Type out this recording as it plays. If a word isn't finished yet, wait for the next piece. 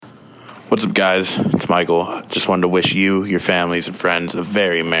What's up, guys? It's Michael. Just wanted to wish you, your families, and friends a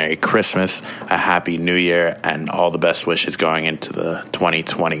very Merry Christmas, a Happy New Year, and all the best wishes going into the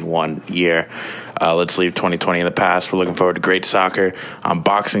 2021 year. Let's leave 2020 in the past. We're looking forward to great soccer on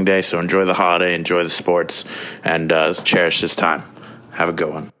Boxing Day, so enjoy the holiday, enjoy the sports, and cherish this time. Have a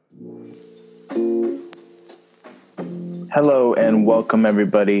good one. Hello and welcome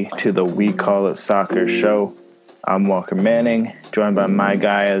everybody to the We Call It Soccer show. I'm Walker Manning, joined by my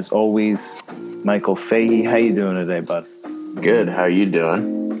guy as always, Michael Fahey. How you doing today, bud? Good. How you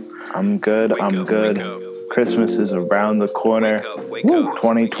doing? I'm good. Christmas is around the corner.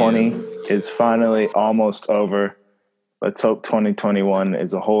 2020 is finally almost over. Let's hope 2021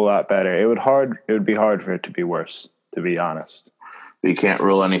 is a whole lot better. It would be hard for it to be worse, to be honest. You can't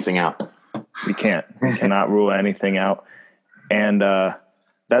rule anything out. You cannot rule anything out. And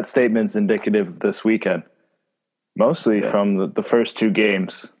that statement's indicative of this weekend. Mostly from the first two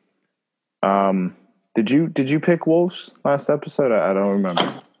games. Did you pick Wolves last episode? I don't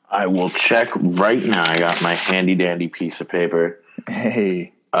remember. I will check right now. I got my handy dandy piece of paper.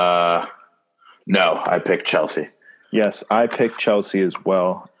 Hey. No, I picked Chelsea. Yes, I picked Chelsea as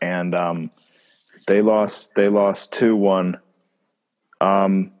well, and they lost 2-1.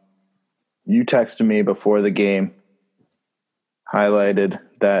 You texted me before the game, highlighted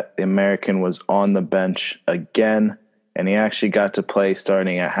that the American was on the bench again, and he actually got to play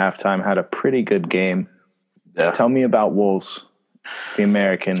starting at halftime, had a pretty good game. Yeah. Tell me about Wolves, the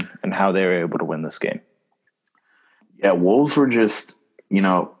American, and how they were able to win this game. Yeah, Wolves were just,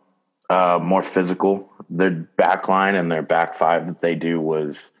 more physical. Their back line and their back five that they do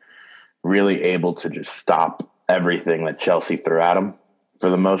was really able to just stop everything that Chelsea threw at them for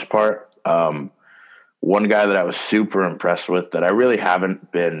the most part. One guy that I was super impressed with that I really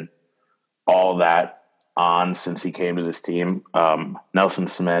haven't been all that on since he came to this team, Nelson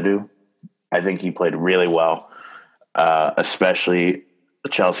Semedo. I think he played really well, especially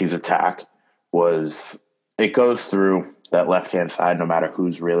Chelsea's attack it goes through that left-hand side no matter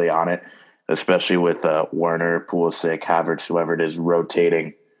who's really on it, especially with Werner, Pulisic, Havertz, whoever it is,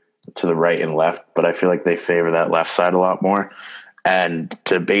 rotating to the right and left. But I feel like they favor that left side a lot more. And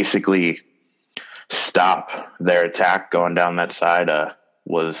to basically stop their attack going down that side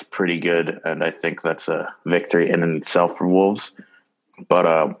was pretty good, and I think that's a victory in itself for Wolves.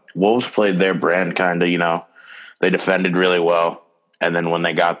 But Wolves played their brand kind of, they defended really well, and then when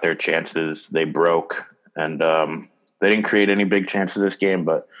they got their chances, they broke, and they didn't create any big chances this game,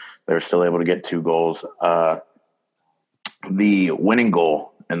 but they were still able to get 2 goals. The winning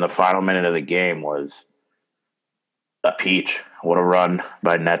goal in the final minute of the game was a peach. What a run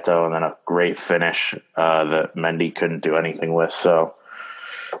by Neto, and then a great finish that Mendy couldn't do anything with. So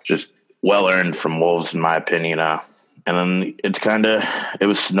just well earned from Wolves, in my opinion. And then it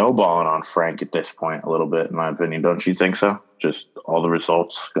was snowballing on Frank at this point a little bit, in my opinion. Don't you think so? Just all the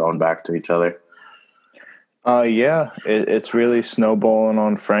results going back to each other. Yeah, it's really snowballing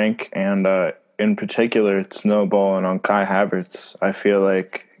on Frank, and in particular, it's snowballing on Kai Havertz. I feel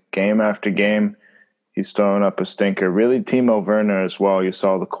like game after game, he's throwing up a stinker. Really, Timo Werner as well. You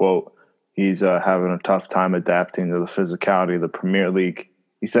saw the quote. He's having a tough time adapting to the physicality of the Premier League.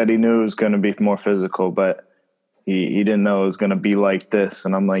 He said he knew it was going to be more physical, but he didn't know it was going to be like this.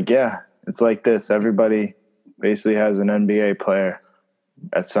 And I'm like, yeah, it's like this. Everybody basically has an NBA player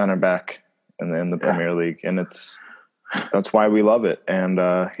at center back in the Premier League, and that's why we love it. And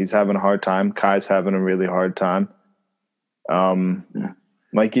he's having a hard time. Kai's having a really hard time.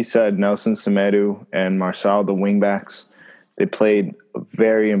 Like you said, Nelson Semedo and Marçal, the wingbacks, they played a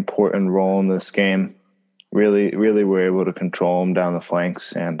very important role in this game. Really, really were able to control them down the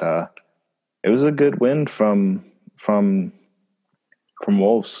flanks, and it was a good win from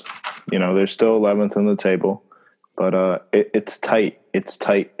Wolves. They're still 11th in the table, but it's tight. It's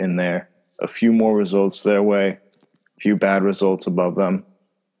tight in there. A few more results their way, a few bad results above them,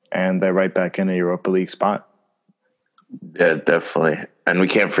 and they're right back in a Europa League spot. Yeah, definitely. And we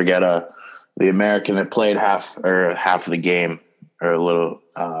can't forget the American that played half of the game, or a little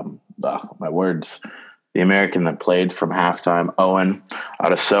my words. The American that played from halftime, Owen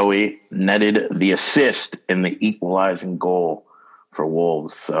Otasowie, netted the assist in the equalizing goal for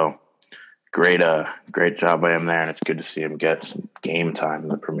Wolves. So great job by him there, and it's good to see him get some game time in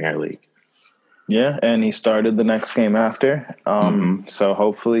the Premier League. Yeah, and he started the next game after. So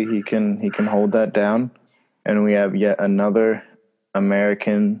hopefully he can hold that down. And we have yet another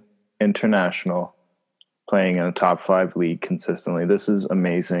American international playing in a top 5 league consistently. This is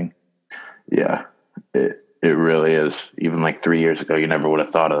amazing. Yeah, it really is. Even like 3 years ago, you never would have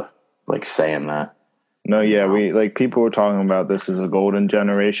thought of saying that. No, yeah, people were talking about this as a golden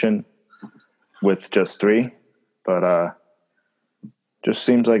generation. with just 3, but just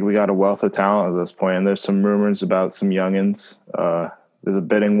seems like we got a wealth of talent at this point. And there's some rumors about some youngins. There's a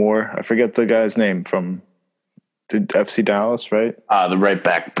bidding war. I forget the guy's name from the FC Dallas, right? The right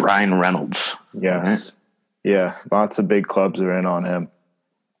back, Brian Reynolds. Yes. Right? Yeah, lots of big clubs are in on him.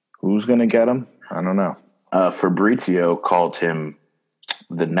 Who's going to get him? I don't know. Fabrizio called him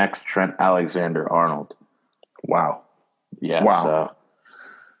the next Trent Alexander-Arnold. Wow. Yeah. Wow. So,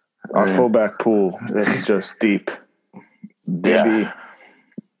 our fullback pool is just deep. Maybe,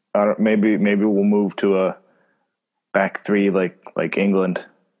 maybe we'll move to a back 3 like England.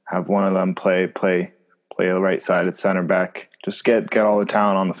 Have one of them play the right side at center back. Just get all the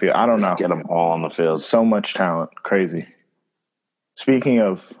talent on the field. I don't know. Get them all on the field. So much talent. Crazy. Speaking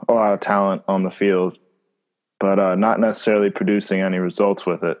of a lot of talent on the field, but not necessarily producing any results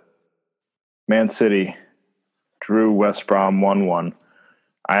with it, Man City drew West Brom 1-1.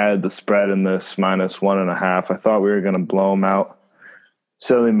 I had the spread in this -1.5. I thought we were going to blow them out.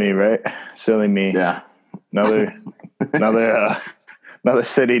 Silly me, right? Silly me. Yeah. Another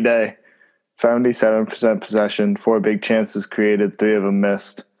City day. 77% possession, 4 big chances created, 3 of them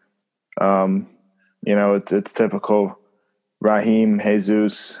missed. It's typical. Raheem,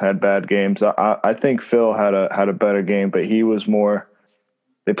 Jesus had bad games. I think Phil had a better game, but he was more.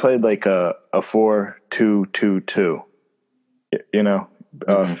 They played like a 4-2-2-2.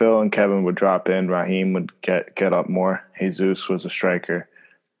 Phil and Kevin would drop in. Raheem would get up more. Jesus was a striker.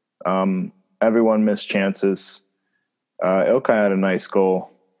 Everyone missed chances. Ilkay had a nice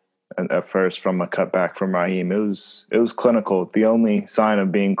goal at first from a cutback from Raheem. It was clinical. The only sign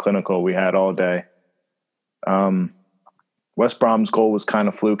of being clinical we had all day. West Brom's goal was kind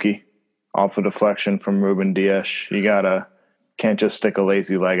of fluky, off a deflection from Ruben Dias. You can't just stick a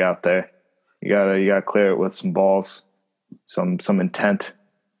lazy leg out there. You gotta clear it with some balls, some intent.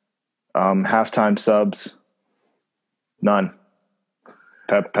 Halftime subs, none.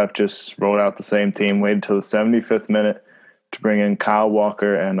 Pep just rolled out the same team. Waited till the 75th minute to bring in Kyle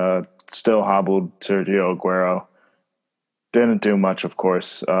Walker and a still hobbled Sergio Aguero. Didn't do much, of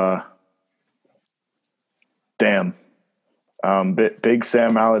course. Damn. Big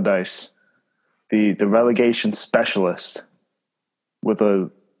Sam Allardyce, the relegation specialist, with a.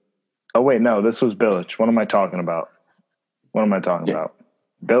 Oh wait, no, this was Bilic. What am I talking about? Bilic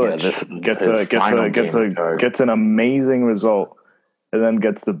gets an amazing result, and then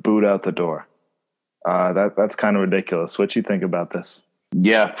gets the boot out the door. That's kind of ridiculous. What you think about this?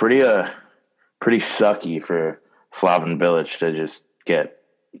 Yeah, pretty sucky for Slaven Bilic to just get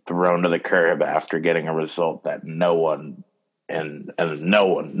thrown to the curb after getting a result that no one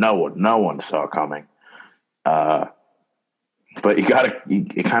saw coming. But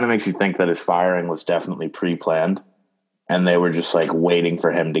it kind of makes you think that his firing was definitely pre-planned, and they were just like waiting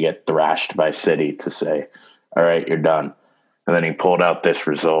for him to get thrashed by City to say, "All right, you're done." And then he pulled out this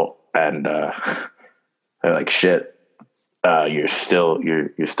result, and they're like, "Shit, you're still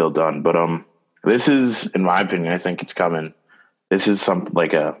done." But this is, in my opinion, I think it's coming. This is something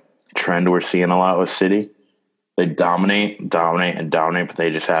like a trend we're seeing a lot with City. They dominate, but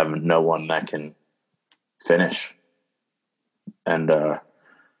they just have no one that can finish. And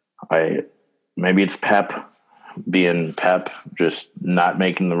maybe it's Pep being Pep, just not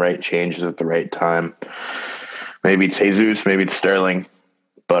making the right changes at the right time. Maybe it's Jesus, maybe it's Sterling.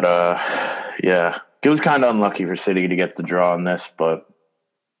 But yeah, it was kind of unlucky for City to get the draw on this, but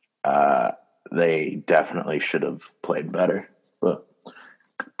they definitely should have played better. But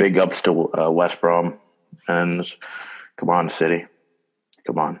big ups to West Brom, and come on, City,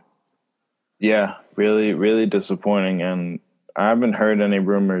 come on. Yeah, really, really disappointing, and I haven't heard any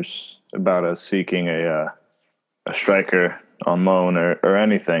rumors about us seeking a striker on loan or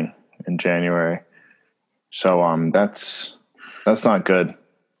anything in January. So that's not good.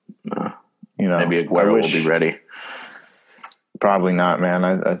 Maybe Aguero will be ready. Probably not, man.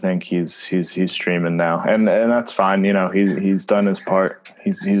 I think he's streaming now, and that's fine. He's done his part.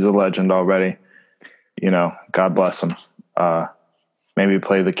 He's a legend already. God bless him. Maybe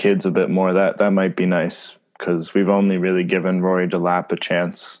play the kids a bit more. That might be nice, because we've only really given Rory Delap a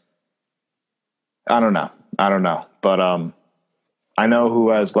chance. I don't know, but I know who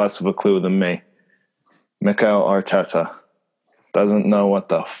has less of a clue than me. Mikel Arteta doesn't know what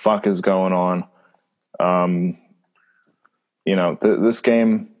the fuck is going on. This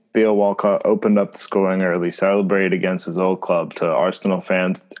game, Theo Walcott opened up the scoring early, celebrated against his old club, to Arsenal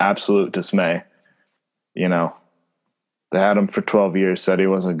fans' absolute dismay. They had him for 12 years, said he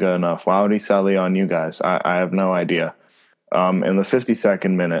wasn't good enough. Why would he sell on you guys? I have no idea. In the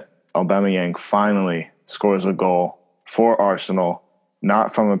 52nd minute, Aubameyang finally scores a goal for Arsenal,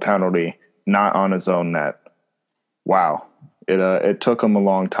 not from a penalty, not on his own net. Wow. It took him a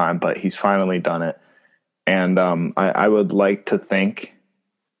long time, but he's finally done it. And I would like to think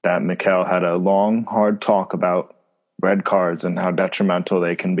that Mikhail had a long, hard talk about red cards and how detrimental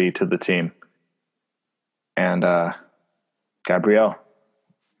they can be to the team. And Gabriel,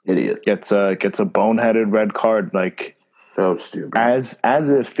 Idiot. gets a boneheaded red card, like So stupid. as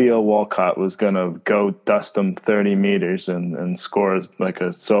if Theo Walcott was gonna go dust him 30 meters and score like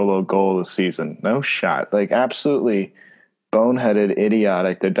a solo goal this season. No shot. Like absolutely boneheaded,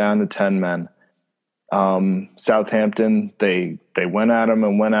 idiotic. They're down to 10 men. Southampton, they went at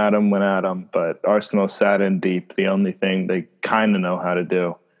him, but Arsenal sat in deep. The only thing they kind of know how to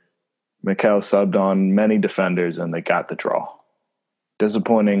do. Mikhail subbed on many defenders, and they got the draw.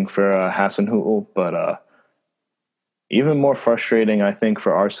 Disappointing for Hasenhüttl, but even more frustrating, I think,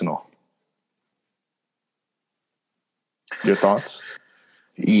 for Arsenal. Your thoughts?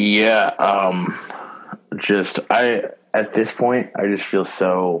 Yeah. At this point, I just feel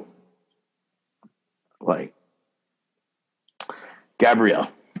so like Gabriel.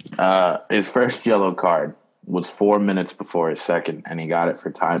 His first yellow card was 4 minutes before his second, and he got it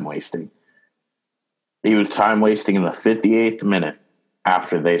for time wasting. He was time wasting in the 58th minute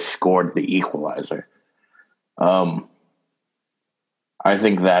after they scored the equalizer. I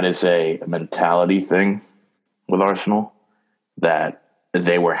think that is a mentality thing with Arsenal, that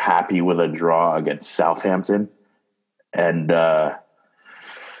they were happy with a draw against Southampton, and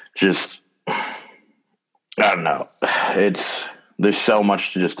just I don't know. There's so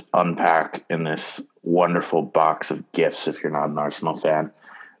much to just unpack in this wonderful box of gifts if you're not an Arsenal fan.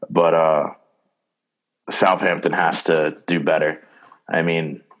 But Southampton has to do better. I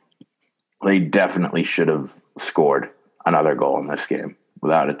mean, they definitely should have scored another goal in this game,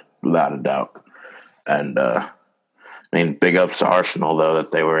 without a doubt. And big ups to Arsenal though,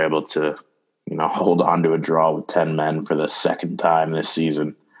 that they were able to, hold on to a draw with 10 men for the second time this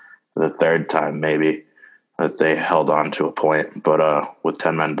season, the third time maybe that they held on to a point, but with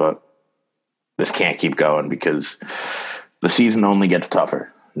 10 men. But this can't keep going because the season only gets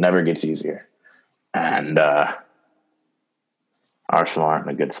tougher, never gets easier. And Arsenal aren't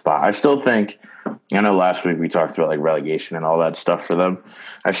in a good spot. I still think, I know last week we talked about like relegation and all that stuff for them.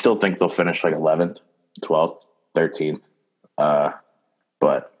 I still think they'll finish like 11th, 12th, 13th.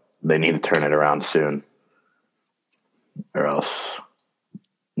 But they need to turn it around soon, or else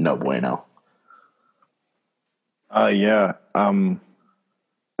no bueno. Yeah.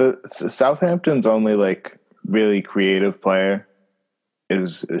 Southampton's only like really creative player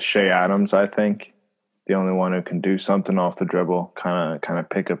is Shea Adams, I think. The only one who can do something off the dribble, kind of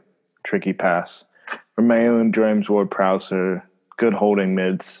pick a tricky pass. Romeo and James Ward-Prowse are good holding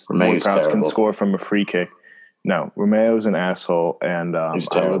mids. Ward-Prowse can score from a free kick. No, Romeo's an asshole, and he's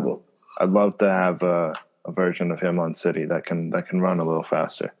terrible. I'd love to have a version of him on City that can run a little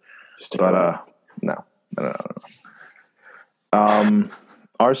faster. But no.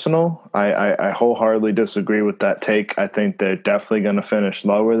 Arsenal, I wholeheartedly disagree with that take. I think they're definitely going to finish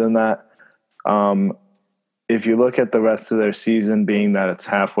lower than that. If you look at the rest of their season, being that it's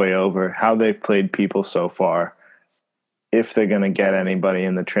halfway over, how they've played people so far, if they're going to get anybody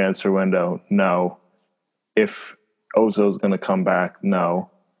in the transfer window, no. If Ozil's going to come back, no.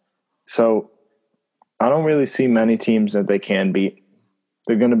 So I don't really see many teams that they can beat.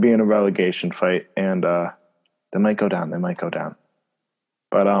 They're going to be in a relegation fight, and they might go down.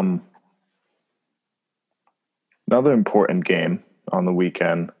 But another important game on the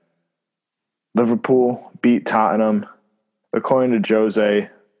weekend. Liverpool beat Tottenham. According to Jose,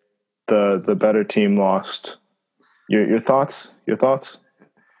 the better team lost. Your thoughts?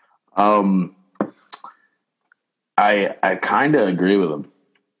 I kind of agree with him.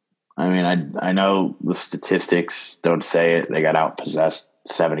 I mean, I know the statistics don't say it. They got outpossessed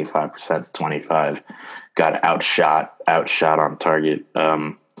 75% to 25. Got outshot on target.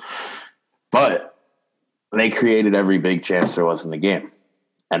 But they created every big chance there was in the game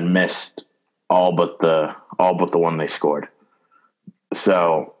and missed all but the one they scored.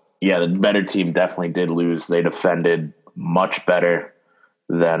 So yeah, the better team definitely did lose. They defended much better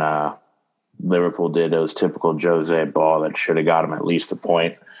than Liverpool did. It was typical Jose ball that should have got him at least a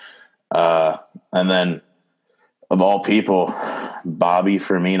point. And then, of all people, Bobby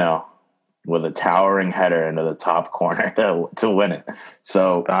Firmino with a towering header into the top corner to win it.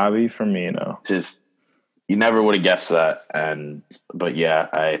 So Bobby Firmino, just you never would have guessed that. But yeah,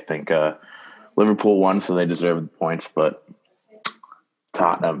 I think Liverpool won, so they deserved the points. But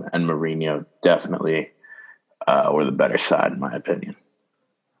Tottenham and Mourinho definitely were the better side, in my opinion.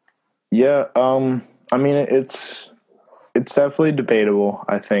 Yeah, I mean it's It's definitely debatable.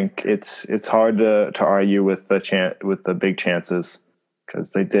 I think it's hard to argue with the big chances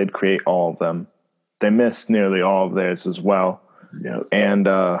because they did create all of them. They missed nearly all of theirs as well. Yeah. And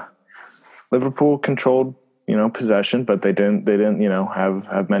Liverpool controlled, possession, but they didn't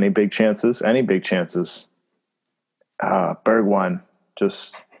have many big chances. Any big chances. Bergwijn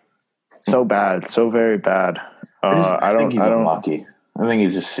just so bad, so very bad. I think he's unlucky. I think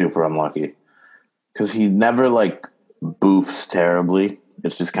he's just super unlucky because he never boofs terribly.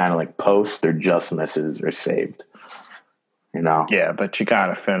 It's just kind of like post or just misses or saved. Yeah, but you got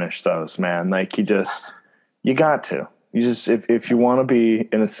to finish those, man. You got to. You just if you want to be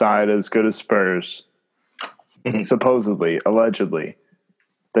in a side as good as Spurs, supposedly, allegedly,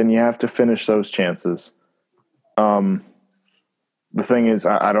 then you have to finish those chances. The thing is,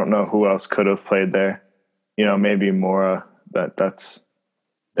 I don't know who else could have played there. Maybe Mora. That's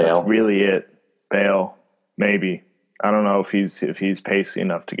really it. Bale, maybe. I don't know if he's pacey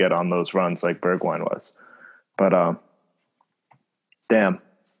enough to get on those runs like Bergwijn was, but damn,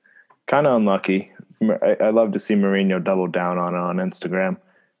 kind of unlucky. I love to see Mourinho double down on Instagram.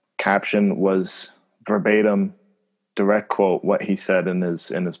 Caption was verbatim, direct quote what he said in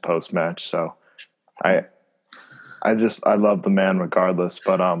his post match. So I love the man regardless.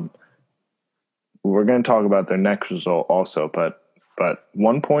 But we're going to talk about their next result also. But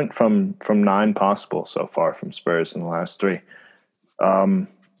 1 point from 9 possible so far from Spurs in the last 3. Is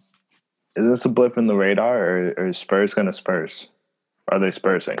this a blip in the radar, or is Spurs going to Spurs? Are they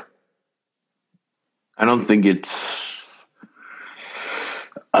Spursing? I don't think it's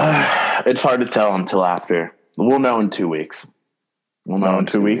hard to tell until after. We'll know in 2 weeks. We'll know in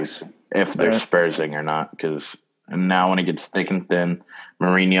 2 weeks if they're Spursing or not. Because now when it gets thick and thin,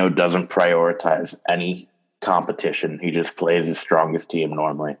 Mourinho doesn't prioritize any competition. He just plays his strongest team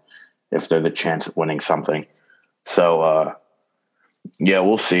normally if there's a chance of winning something. So,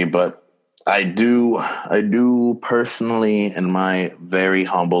 we'll see. But I do personally, in my very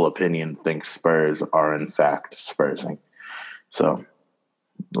humble opinion, think Spurs are in fact Spursing. So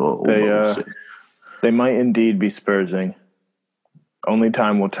we'll see. They might indeed be Spursing. Only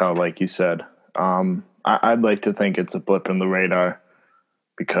time will tell, like you said. I'd like to think it's a blip in the radar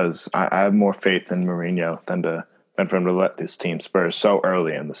because I have more faith in Mourinho than for him to let this team Spurs so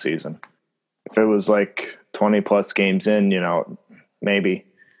early in the season. If it was 20 plus games in, maybe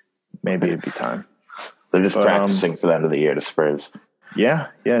it'd be time. They're just practicing for the end of the year to Spurs. Yeah,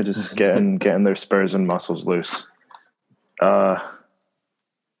 just getting their Spurs and muscles loose. Do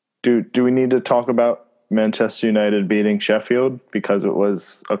we need to talk about Manchester United beating Sheffield because it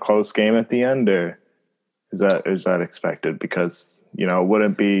was a close game at the end, or is that expected? Because it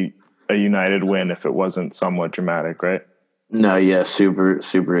wouldn't be a United win if it wasn't somewhat dramatic, right? No, yeah, super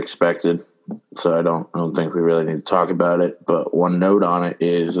super expected. So I don't think we really need to talk about it. But one note on it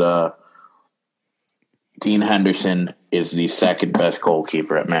is Dean Henderson is the second best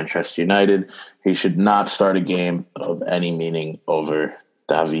goalkeeper at Manchester United. He should not start a game of any meaning over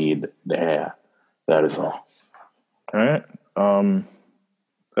David De Gea. That is all. All right.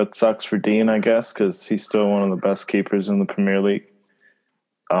 That sucks for Dean, I guess, because he's still one of the best keepers in the Premier League.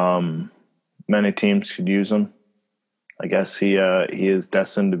 Many teams could use him. I guess he is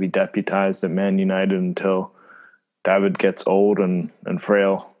destined to be deputized at Man United until David gets old and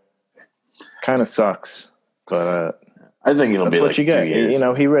frail. Kind of sucks, but I think it'll be what you get. 2 years.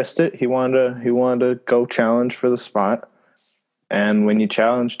 He risked it. He wanted to go challenge for the spot. And when you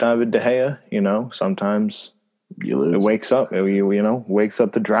challenge David De Gea, sometimes you lose. It wakes up. Wakes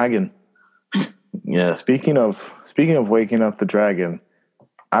up the dragon. Yeah. Speaking of waking up the dragon,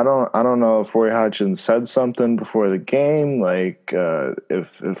 I don't know if Roy Hodgson said something before the game,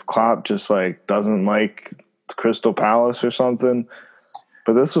 if Klopp just doesn't like Crystal Palace or something.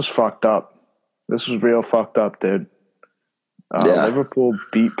 But this was fucked up. This was real fucked up, dude. Liverpool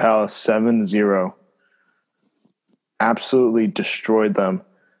beat Palace 7-0. Absolutely destroyed them.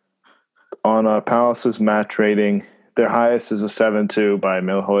 On Palace's match rating, their highest is a 7.2 by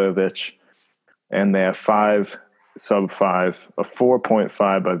Milhojevic, and they have 5 sub 5, a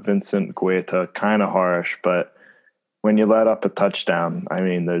 4.5 by Vincent Guaita. Kind of harsh, but when you let up a touchdown, I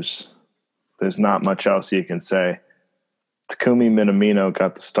mean, there's not much else you can say. Takumi Minamino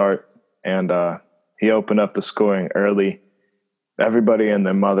got the start, and he opened up the scoring early. Everybody and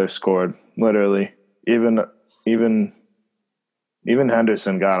their mother scored, literally. Even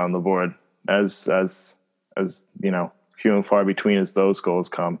Henderson got on the board. As few and far between as those goals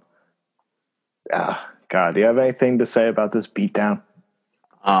come. God, do you have anything to say about this beatdown?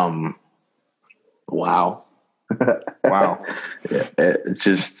 Wow. Wow. It's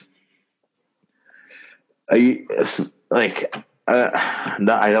just No,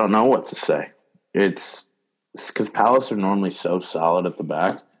 I don't know what to say. It's because Palace are normally so solid at the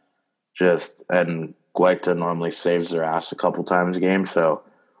back, and Guaita normally saves their ass a couple times a game. So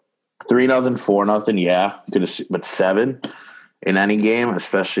 3-0, 4-0, yeah, but 7 in any game,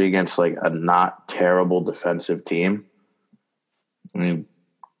 especially against like a not terrible defensive team. I mean,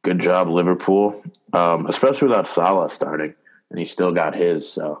 good job, Liverpool, especially without Salah starting, and he still got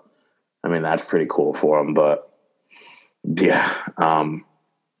his. So, I mean, that's pretty cool for him. But yeah,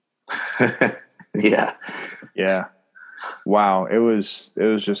 yeah, Yeah. Wow. It was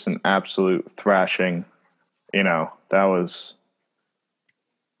just an absolute thrashing. That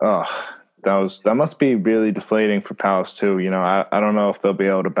must be really deflating for Palace too. I don't know if they'll be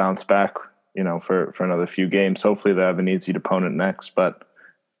able to bounce back, for another few games. Hopefully they have an easy opponent next, but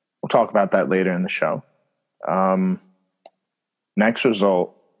we'll talk about that later in the show. Next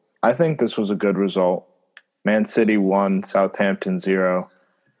result, I think this was a good result. Man City 1, Southampton 0.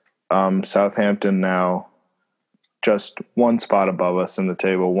 Southampton now just one spot above us in the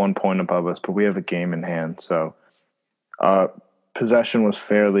table, 1 point above us, but we have a game in hand. So possession was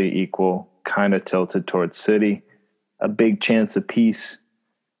fairly equal, kind of tilted towards City. A big chance apiece.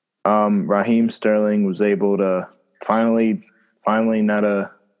 Raheem Sterling was able to finally net a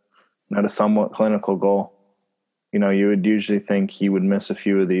somewhat clinical goal. You would usually think he would miss a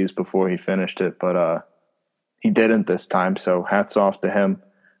few of these before he finished it, but he didn't this time, so hats off to him.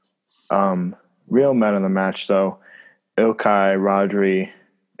 Real men of the match, though, Ilkay, Rodri,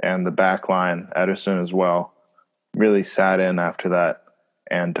 and the back line, Ederson as well, really sat in after that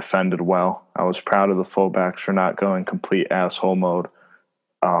and defended well. I was proud of the fullbacks for not going complete asshole mode.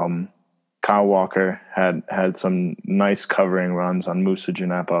 Kyle Walker had some nice covering runs on Musa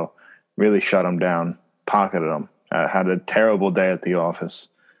Gineppo, really shut him down, pocketed him, had a terrible day at the office.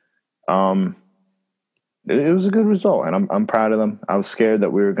 It was a good result, and I'm proud of them. I was scared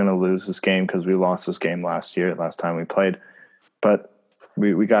that we were going to lose this game because we lost this game last time we played, but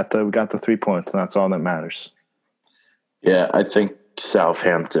we got the 3 points, and that's all that matters. Yeah, I think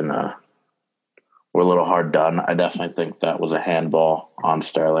Southampton were a little hard done. I definitely think that was a handball on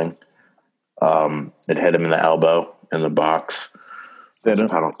Sterling. It hit him in the elbow in the box. That's a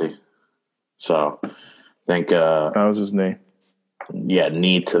penalty. So I think that was his knee. Yeah,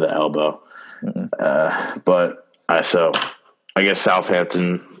 knee to the elbow. But I guess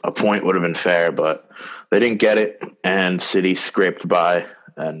Southampton, a point would have been fair, but they didn't get it, and City scraped by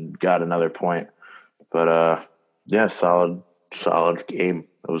and got another point. But yeah, solid game.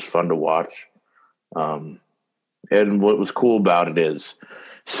 It was fun to watch. And what was cool about it is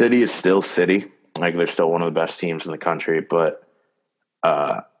City is still City. Like, they're still one of the best teams in the country, but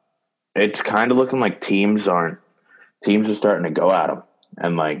it's kind of looking like teams are starting to go at them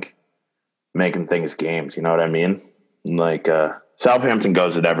and like making things games. You know what I mean? Like Southampton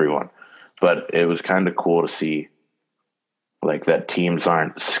goes at everyone, but it was kind of cool to see like that teams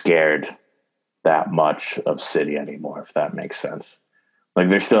aren't scared that much of City anymore, if that makes sense. Like,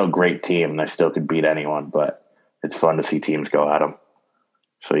 they're still a great team. They still could beat anyone, but it's fun to see teams go at them.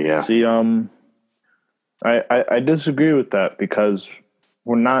 So, yeah. See, I disagree with that because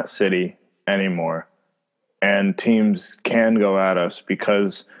we're not City anymore, and teams can go at us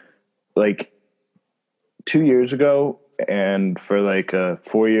because, like, 2 years ago and for like a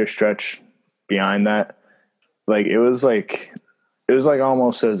 4-year stretch behind that, like it was like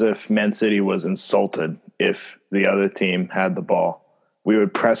almost as if Man City was insulted if the other team had the ball. We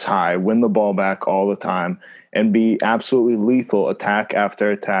would press high, win the ball back all the time, and be absolutely lethal attack after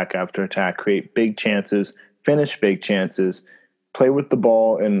attack after attack, create big chances, finish big chances, play with the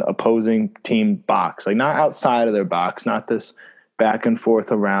ball in opposing team box, like not outside of their box, not this back and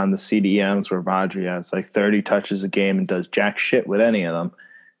forth around the CDMs where Rodri has like 30 touches a game and does jack shit with any of them.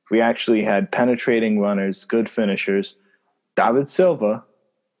 We actually had penetrating runners, good finishers, David Silva,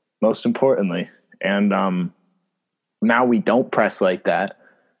 most importantly. And now we don't press like that.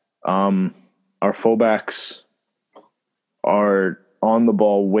 Our fullbacks are on the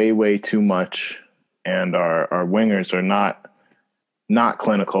ball way, way too much, and our wingers are not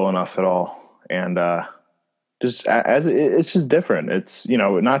clinical enough at all. And just as it's just different. It's,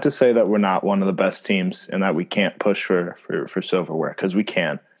 not to say that we're not one of the best teams and that we can't push for silverware, because we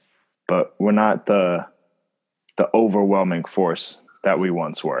can, but we're not the overwhelming force that we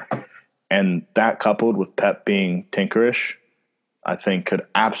once were. And that, coupled with Pep being tinkerish, I think could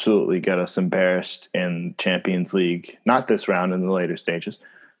absolutely get us embarrassed in Champions League. Not this round, in the later stages,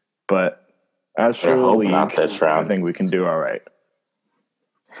 but as for the league, not this round. I think we can do all right.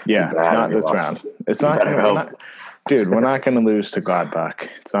 Yeah, not this round. It's not going to. Dude, we're not going to lose to Gladbach.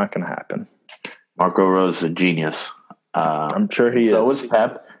 It's not going to happen. Marco Rose is a genius. I'm sure he is. So is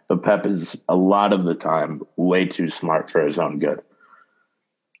Pep, but Pep is a lot of the time way too smart for his own good.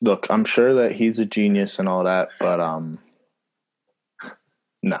 Look, I'm sure that he's a genius and all that, but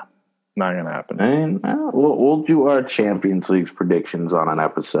no, not gonna happen. And we'll do our Champions League predictions on an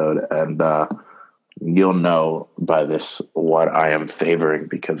episode, and you'll know by this what I am favoring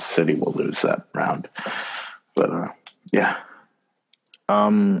because City will lose that round. But yeah,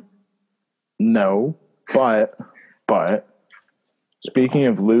 no, but speaking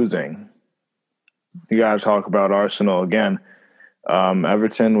of losing, you got to talk about Arsenal again.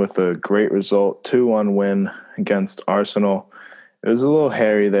 Everton with a great result, 2-1 win against Arsenal. It was a little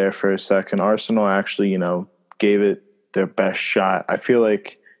hairy there for a second. Arsenal actually, gave it their best shot. I feel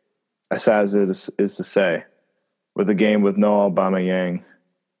like, as sad as it is to say, with a game with no Aubameyang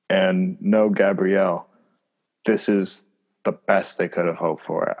and no Gabriel, this is the best they could have hoped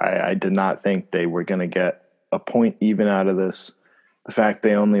for. I did not think they were going to get a point even out of this. The fact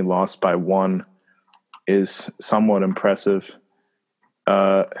they only lost by 1 is somewhat impressive.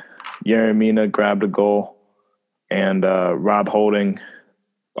 Yeremina grabbed a goal, and Rob Holding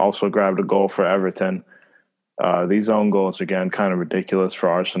also grabbed a goal for Everton. These own goals, again, kind of ridiculous for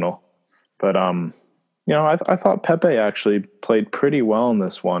Arsenal. But, I thought Pepe actually played pretty well in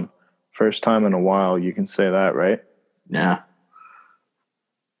this one. First time in a while, you can say that, right? Yeah.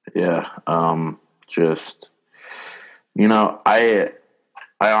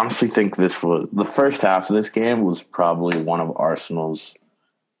 I honestly think this was the first half of this game was probably one of Arsenal's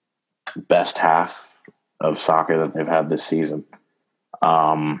best half of soccer that they've had this season.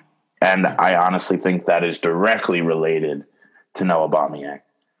 And I honestly think that is directly related to Noah Aubameyang.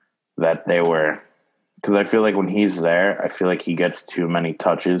 That they were, because I feel like when he's there, I feel like he gets too many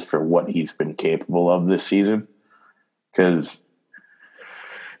touches for what he's been capable of this season. Because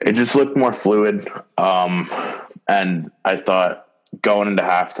it just looked more fluid. And I thought going into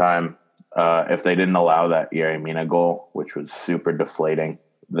halftime, if they didn't allow that Yeremina goal, which was super deflating,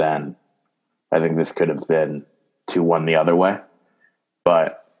 then I think this could have been 2-1 the other way.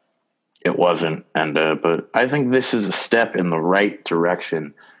 But it wasn't. And but I think this is a step in the right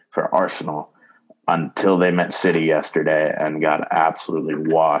direction for Arsenal until they met City yesterday and got absolutely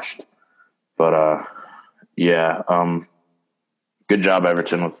washed. But good job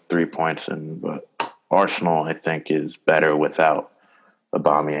Everton with 3 points, but Arsenal I think is better without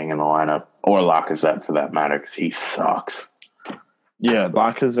Aubameyang in the lineup, or Lacazette for that matter, because he sucks. Yeah,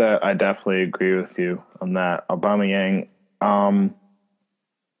 Lacazette, I definitely agree with you on that. Aubameyang,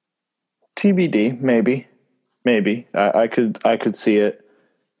 TBD, maybe. I could see it.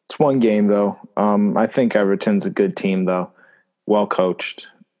 It's one game though. I think Everton's a good team though, well coached,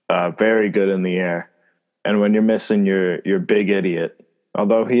 very good in the air. And when you're missing your big idiot,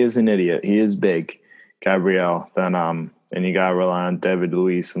 although he is an idiot, he is big, Gabriel. Then and you gotta rely on David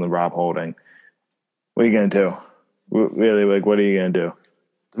Luiz and the Rob Holding. What are you gonna do? Really, like, what are you gonna do?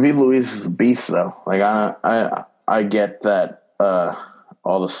 David Luiz is a beast though. Like I get that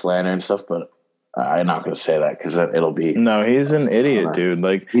all the slander and stuff, but I'm not going to say that because it'll be. No, he's an idiot, dude.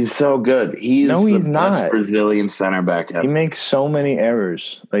 Like, he's so good. He's the best Brazilian center back ever. He makes so many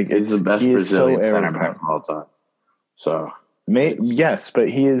errors. Like, he's the best Brazilian center back of all time. So yes, but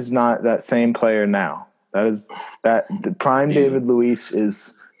he is not that same player now. The prime David Luiz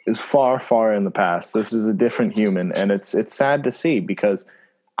is far in the past. This is a different human, and it's sad to see because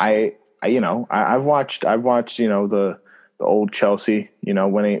I've watched the old Chelsea,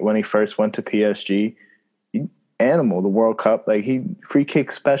 when he first went to PSG, the World Cup, like he free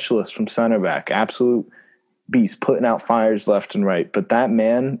kick specialist from center back, absolute beast, putting out fires left and right. But that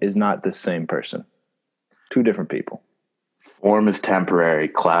man is not the same person. Two different people. Form is temporary,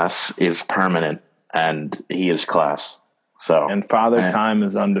 class is permanent, and he is class. And Father Time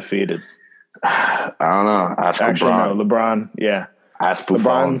is undefeated. I don't know. Ask Actually, LeBron. No, LeBron, yeah. Ask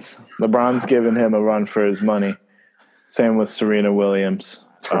Buffon. LeBron's giving him a run for his money. Same with Serena Williams.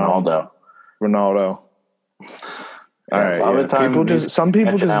 It's Ronaldo. All right. Yeah. Some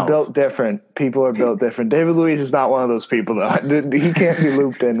people just built different. People are built different. David Luiz is not one of those people, though. He can't be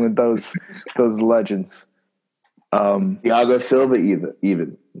looped in with those legends. Thiago Silva,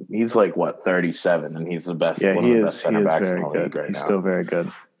 even he's like 37, and he's the best. Yeah, one he of the is. Best center backs in the league right He's now. still very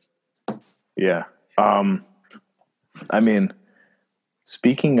good. Yeah. I mean,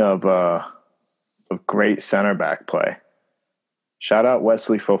 speaking of great center back play, shout out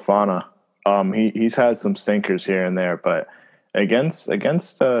Wesley Fofana. He's had some stinkers here and there, but against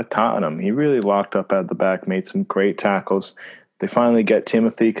Tottenham, he really locked up at the back, made some great tackles. They finally get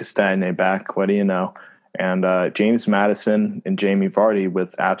Timothy Castagne back. What do you know? And James Maddison and Jamie Vardy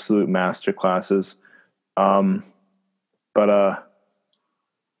with absolute masterclasses. But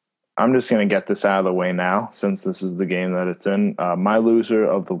I'm just going to get this out of the way now since this is the game that it's in. My loser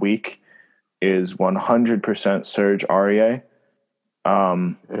of the week is 100% Serge Aurier.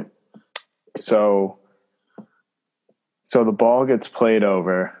 So the ball gets played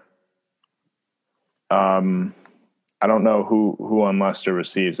over. I don't know who on Leicester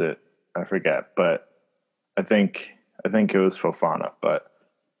receives it. I forget, but I think it was Fofana. But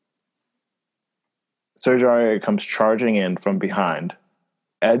Serge Aurier comes charging in from behind,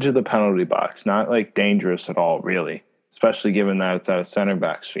 edge of the penalty box, not like dangerous at all, really, especially given that it's at a center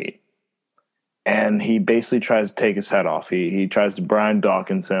back's feet. And he basically tries to take his head off. He tries to Brian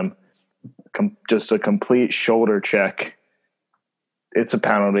Dawkins him, just a complete shoulder check. It's a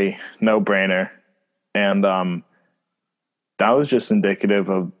penalty, no brainer, and that was just indicative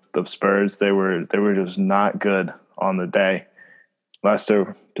of Spurs. They were just not good on the day.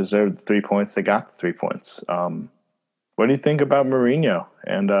 Leicester deserved the 3 points. They got the 3 points. What do you think about Mourinho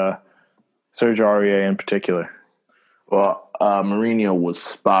and Serge Aurier in particular? Well, Mourinho was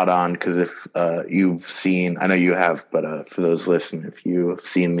spot on because if you've seen, I know you have, but for those listening, if you have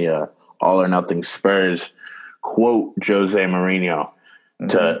seen the All or Nothing Spurs quote Jose Mourinho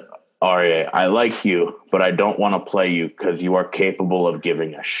to Aurier, I like you, but I don't want to play you because you are capable of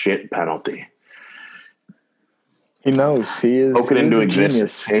giving a shit penalty. He knows. He is. Spoken into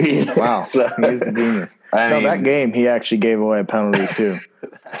existence. Wow, he is a genius. That game he actually gave away a penalty too.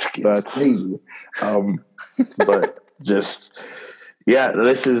 That's crazy. But just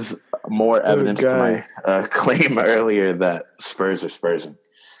this is more evidence to my claim earlier that Spurs are Spursing.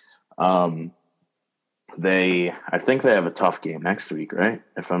 I think they have a tough game next week, right?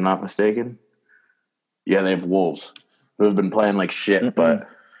 If I'm not mistaken. Yeah, they have Wolves, who have been playing like shit, but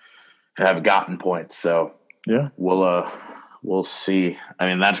have gotten points. So yeah, we'll see. I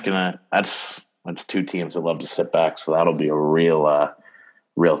mean, that's two teams that love to sit back, so that'll be a real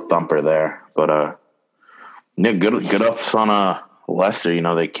thumper there. But good ups on Leicester. You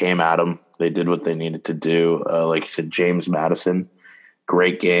know, they came at them. They did what they needed to do. Like you said, James Maddison,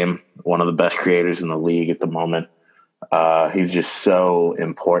 great game. One of the best creators in the league at the moment. He's just so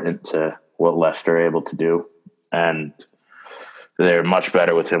important to what Leicester are able to do, and they're much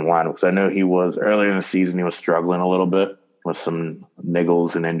better with him line because I know he was earlier in the season. He was struggling a little bit with some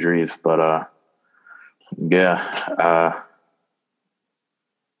niggles and injuries, but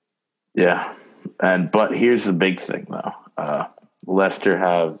but here's the big thing though. Leicester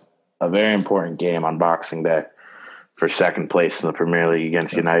have a very important game on Boxing Day for second place in the Premier League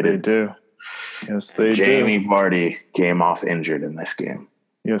against United. They do. Yes, they do. Jamie Vardy came off injured in this game.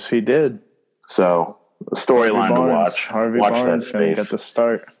 Yes, he did. So the storyline to watch. Harvey Barnes going to get the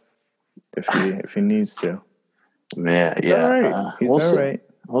start if he needs to. Yeah. He's all right.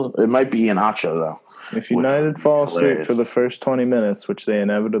 Well, it might be Iheanacho though. If United fall asleep for the first 20 minutes, which they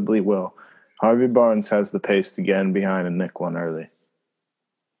inevitably will, Harvey Barnes has the pace to get in behind and nick one early.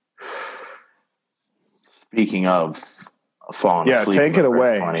 Speaking of falling asleep, take it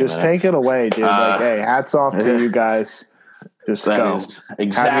away. Just take it away, dude. Hey, hats off to you guys. Just go. Is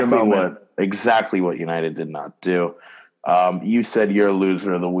exactly what United did not do. You said you're a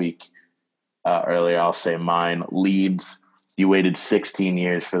loser of the week earlier. I'll say mine. Leeds. You waited 16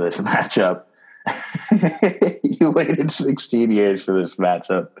 years for this matchup. You waited 16 years for this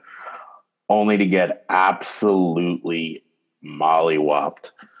matchup, only to get absolutely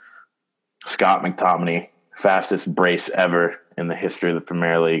mollywopped. Scott McTominay, fastest brace ever in the history of the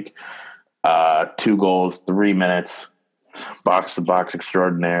Premier League. 2 goals, 3 minutes. Box-to-box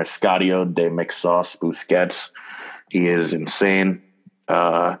extraordinaire. Scadio de McSauce Busquets. He is insane.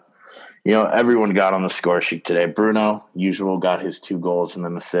 Everyone got on the score sheet today. Bruno, usual, got his 2 goals and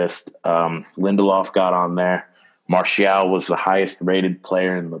an assist. Lindelof got on there. Martial was the highest-rated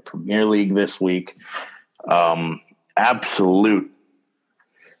player in the Premier League this week. Absolute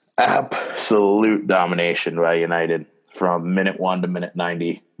domination by United from minute 1 to minute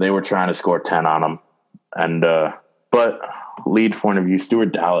 90. They were trying to score 10 on them. And but Leeds' point of view,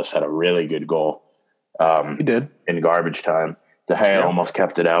 Stuart Dallas had a really good goal. He did. In garbage time. De Gea almost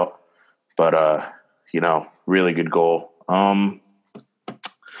kept it out. But, really good goal. But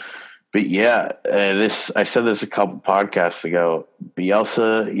yeah, I said this a couple podcasts ago.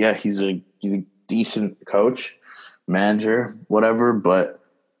 Bielsa, he's a decent coach, manager, whatever, but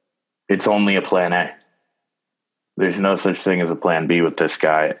it's only a plan A. There's no such thing as a plan B with this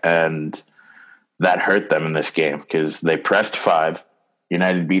guy, and that hurt them in this game because they pressed 5.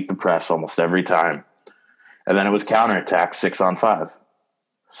 United beat the press almost every time, and then it was counterattack 6-on-5.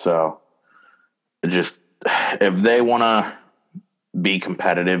 So just if they want to be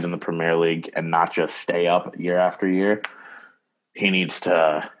competitive in the Premier League and not just stay up year after year, he needs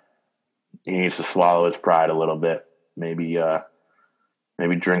to swallow his pride a little bit. Maybe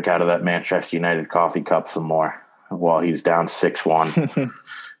drink out of that Manchester United coffee cup some more while he's down 6-1.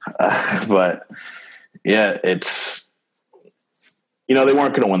 But yeah, it's, they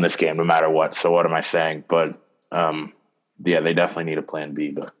weren't going to win this game no matter what. So what am I saying? But yeah, they definitely need a plan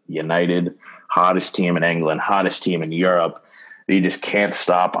B. But United, hottest team in England, hottest team in Europe. You just can't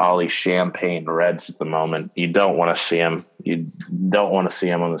stop Ollie Champagne Reds at the moment. You don't want to see him. You don't want to see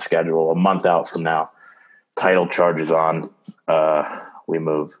him on the schedule. A month out from now, title charges on. We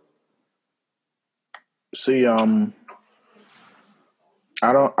move. See, I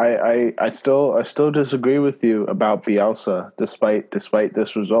still disagree with you about Bielsa despite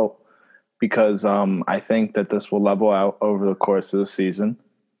this result, because I think that this will level out over the course of the season.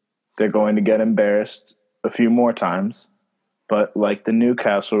 They're going to get embarrassed a few more times, but like the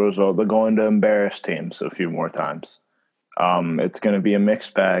Newcastle result, they're going to embarrass teams a few more times. It's going to be a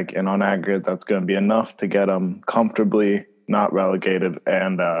mixed bag, and on aggregate, that's going to be enough to get them comfortably not relegated.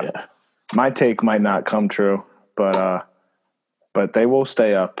 And my take might not come true, but they will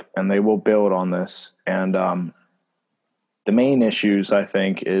stay up and they will build on this. And the main issues, I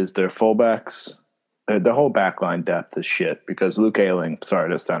think, is their fullbacks. The whole backline depth is shit, because Luke Ayling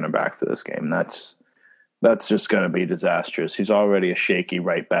started as center back for this game. That's just going to be disastrous. He's already a shaky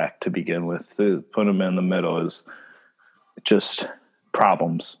right back to begin with. To put him in the middle is just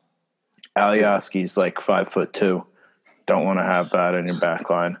problems. Alioski's like 5'2". Don't want to have that in your back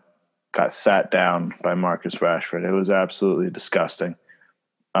line. Got sat down by Marcus Rashford. It was absolutely disgusting.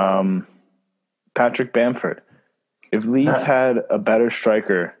 Patrick Bamford. If Leeds had a better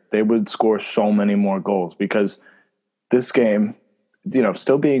striker, they would score so many more goals, because this game,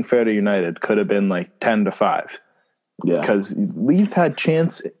 still being fair to United, could have been like 10-5. Yeah. Because Leeds had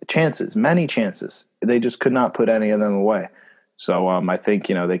chances, many chances. They just could not put any of them away. So I think,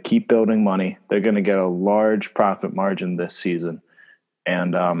 they keep building money. They're going to get a large profit margin this season.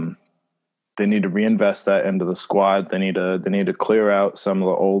 And they need to reinvest that into the squad. They need to clear out some of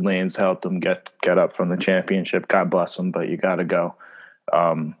the old names, help them get up from the championship. God bless them, but you got to go.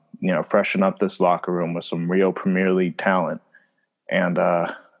 Freshen up this locker room with some real Premier League talent. And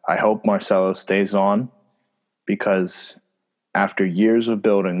I hope Marcelo stays on, because after years of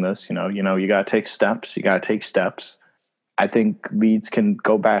building this, you got to take steps. You got to take steps. I think Leeds can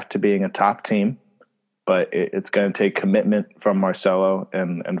go back to being a top team, but it's going to take commitment from Marcelo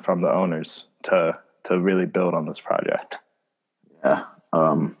and from the owners to really build on this project. Yeah.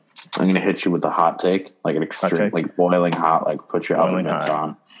 I'm going to hit you with a hot take, like an extreme, like boiling hot, like put your oven mitts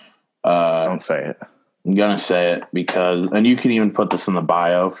on. Don't say it. I'm going to say it because, and you can even put this in the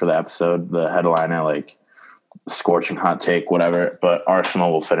bio for the episode, the headliner, like scorching hot take, whatever, but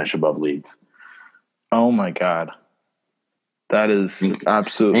Arsenal will finish above Leeds. Oh my God. That is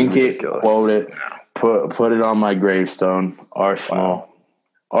absolutely ridiculous. Quote it, put it on my gravestone. Arsenal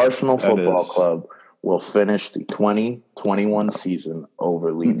Football Club will finish the 2021 season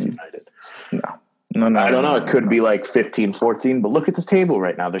over Leeds United. No. I don't know. It could be like 15-14, but look at the table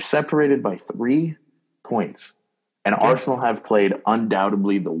right now. They're separated by 3 points, and Arsenal have played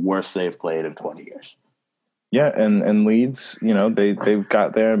undoubtedly the worst they've played in 20 years. Yeah, and Leeds, they've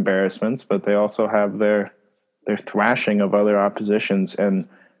got their embarrassments, but they also have their thrashing of other oppositions. And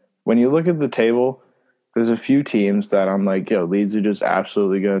when you look at the table, there's a few teams that I'm like, Leeds are just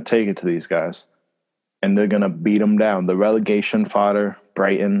absolutely going to take it to these guys. And they're going to beat them down. The relegation fodder,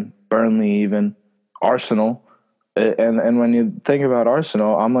 Brighton, Burnley even, Arsenal. And when you think about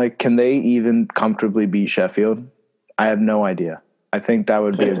Arsenal, I'm like, can they even comfortably beat Sheffield? I have no idea. I think that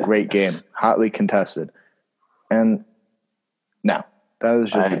would be a great game, hotly contested. And no, that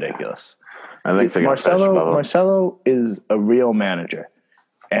is just ridiculous. I think Marcelo is a real manager,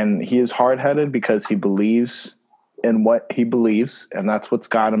 and he is hard-headed because he believes in what he believes, and that's what's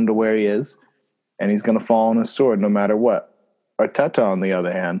got him to where he is, and he's going to fall on his sword no matter what. Arteta, on the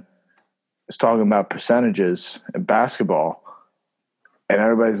other hand, is talking about percentages in basketball, and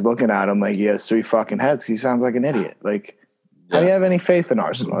everybody's looking at him like he has 3 fucking heads. He sounds like an idiot. Like, how do you have any faith in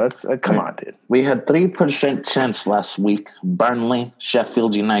Arsenal? That's come on, dude. We had 3% chance last week. Burnley,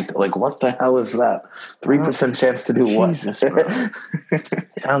 Sheffield United. Like, what the hell is that? 3% chance to do what? Jesus, bro.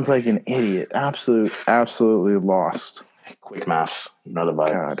 Sounds like an idiot. Absolutely lost. Quick maths. Another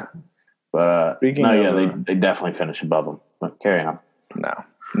vibe. God. But they definitely finish above them. But carry on.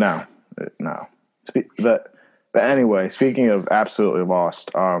 No. But anyway, speaking of absolutely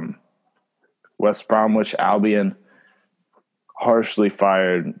lost, West Bromwich Albion harshly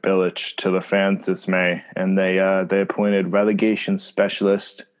fired Bilic to the fans' dismay, and they appointed relegation special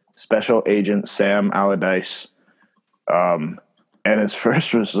agent Sam Allardyce. and his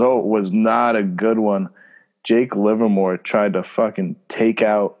first result was not a good one. Jake Livermore tried to fucking take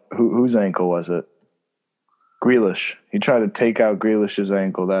out whose ankle was it? Grealish. He tried to take out Grealish's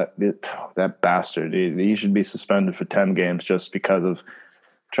ankle. That bastard. He should be suspended for 10 games just because of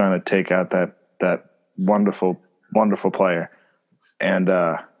trying to take out that wonderful, wonderful player. And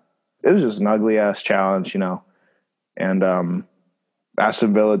it was just an ugly ass challenge, And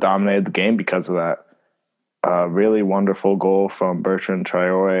Aston Villa dominated the game because of that. Really wonderful goal from Bertrand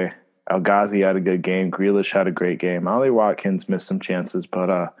Traore. El Ghazi had a good game. Grealish had a great game. Ollie Watkins missed some chances,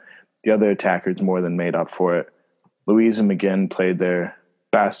 but the other attackers more than made up for it. Louise and McGinn played their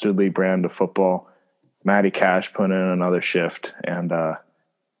bastardly brand of football. Matty Cash put in another shift, and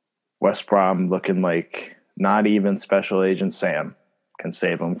West Brom looking like not even Special Agent Sam can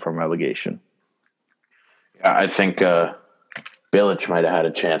save them from relegation. Yeah, I think Bilic might have had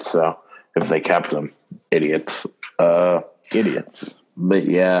a chance, though, if they kept him. Idiots. Idiots. But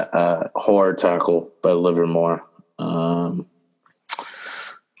yeah, horror tackle by Livermore.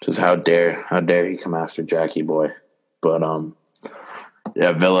 Just how dare he come after Jackie Boy. But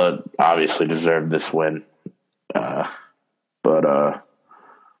yeah, Villa obviously deserved this win. But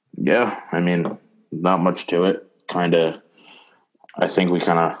yeah, I mean, not much to it. I think we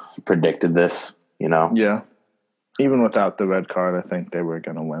kind of predicted this, Yeah. Even without the red card, I think they were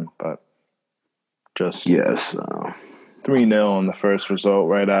going to win, but just yes. 3-0 on the first result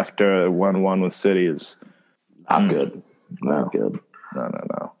right after 1-1 with City is not good. Not good.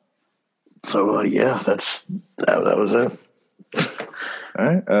 No. So yeah, that was it. All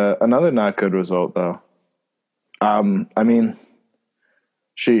right. Another not good result though. I mean,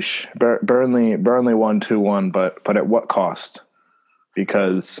 sheesh. Burnley won 2-1, but at what cost?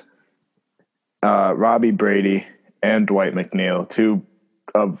 Because Robbie Brady and Dwight McNeil,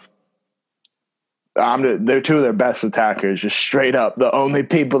 they're two of their best attackers, just straight up. The only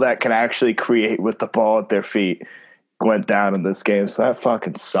people that can actually create with the ball at their feet went down in this game. So that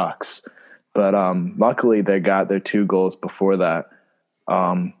fucking sucks. But luckily they got their 2 goals before that.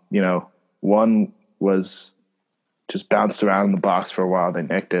 One was just bounced around in the box for a while. They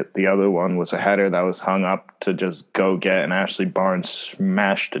nicked it. The other one was a header that was hung up to just go get, and Ashley Barnes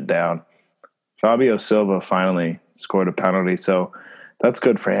smashed it down. Fabio Silva finally scored a penalty, so that's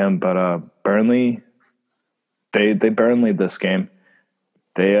good for him. But Burnley, they Burnleyed this game.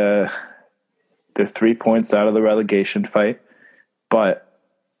 They're 3 points out of the relegation fight. But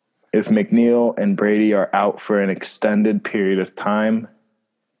if McNeil and Brady are out for an extended period of time,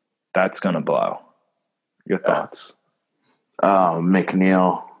 that's going to blow. Your thoughts?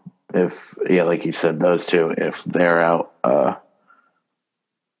 McNeil, like you said, those two, if they're out,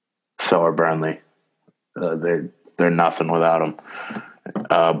 so are Burnley. They're nothing without them.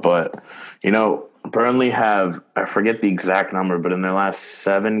 But Burnley have, I forget the exact number, but in their last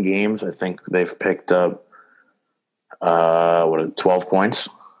 7 games, I think they've picked up 12 points,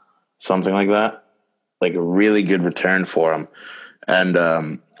 something like that. Like a really good return for them.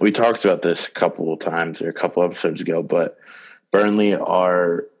 And we talked about this a couple episodes ago, but Burnley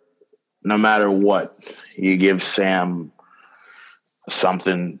are, no matter what, you give Sam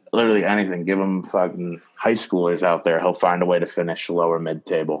something, literally anything, give him fucking high schoolers out there, he'll find a way to finish lower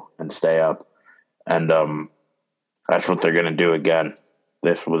mid-table and stay up. And that's what they're going to do again.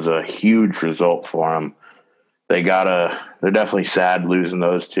 This was a huge result for them. They're definitely sad losing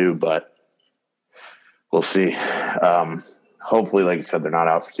those 2, but we'll see. Hopefully, like you said, they're not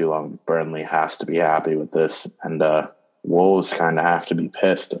out for too long. Burnley has to be happy with this, and Wolves kind of have to be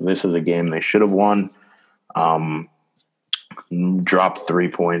pissed. This is a game they should have won. Dropped 3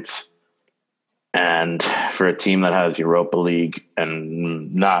 points, and for a team that has Europa League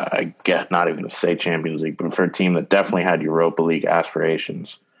and not even to say Champions League, but for a team that definitely had Europa League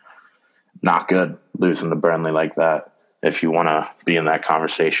aspirations, not good losing to Burnley like that. If you want to be in that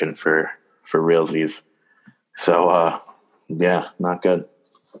conversation for realsies, so yeah, not good.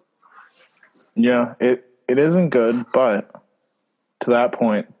 Yeah, it isn't good, but to that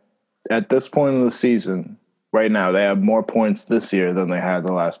point, at this point of the season, right now, they have more points this year than they had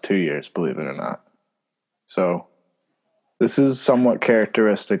the last 2 years, believe it or not. So this is somewhat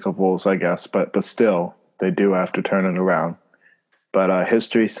characteristic of Wolves, I guess, but still, they do have to turn it around. But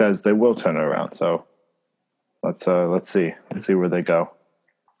history says they will turn it around, so let's see. Let's see where they go.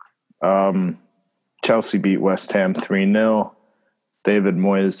 Chelsea beat West Ham 3-0. David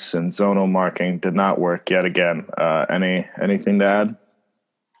Moyes and zonal marking did not work yet again. Anything to add?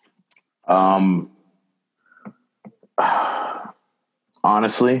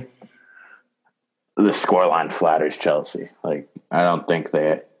 Honestly, the scoreline flatters Chelsea. Like, I don't think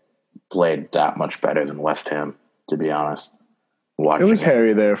they played that much better than West Ham, to be honest. watching It was it.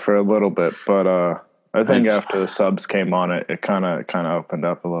 hairy there for a little bit, but I think It's- after the subs came on, it kind of opened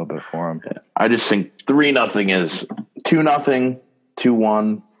up a little bit for him. I just think 3-0 is 2-0,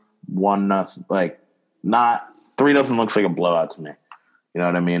 2-1, 1-0. Like, not 3-0 looks like a blowout to me. You know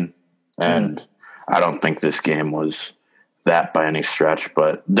what I mean? And I don't think this game was that by any stretch,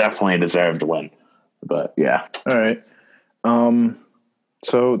 but definitely a deserved win. But yeah, All right.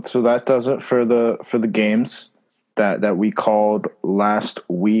 So that does it for the games that we called last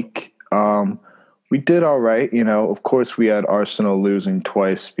week. We did all right. Of course, we had Arsenal losing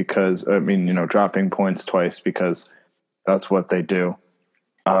twice because dropping points twice because that's what they do.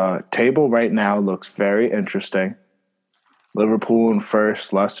 Table right now looks very interesting. Liverpool in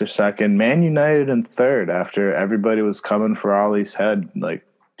first, Leicester second, Man United in third after everybody was coming for Ollie's head like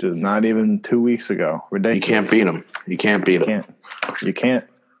just not even 2 weeks ago. Ridiculous. you can't beat them. You can't beat them. You can't.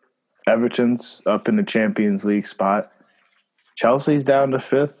 Everton's up in the Champions League spot. Chelsea's down to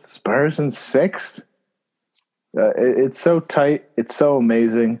fifth. Spurs in sixth. It's so tight. It's so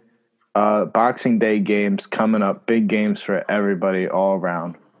amazing. Boxing Day games coming up. Big games for everybody all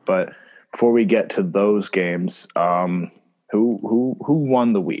around. But before we get to those games, who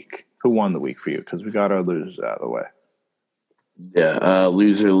won the week? Who won the week for you? Because we got our losers out of the way. Yeah,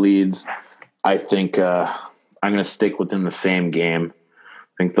 loser leads. I think I'm going to stick within the same game.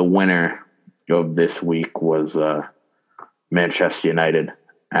 I think the winner of this week was Manchester United,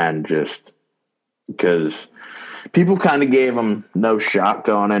 and just because people kind of gave them no shot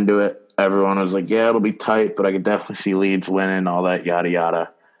going into it. Everyone was like, yeah, it'll be tight, but I could definitely see Leeds winning, all that yada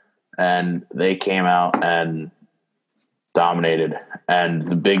yada. And they came out and dominated. And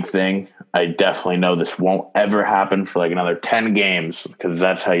the big thing, I definitely know this won't ever happen for like another 10 games because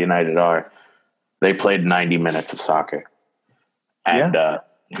that's how United are. They played 90 minutes of soccer. And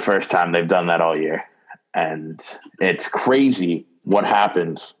first time they've done that all year. And it's crazy what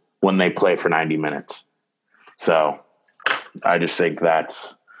happens when they play for 90 minutes. So I just think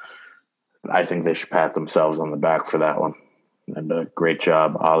I think they should pat themselves on the back for that one. And great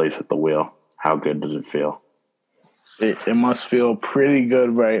job. Ollie's at the wheel. How good does it feel? It must feel pretty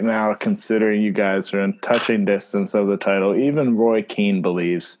good right now considering you guys are in touching distance of the title. Even Roy Keane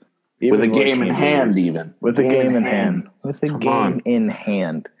believes. With a game in hand, even. With a game in hand. With a game in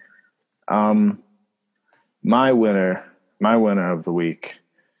hand. My winner of the week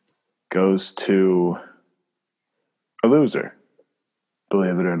goes to a loser,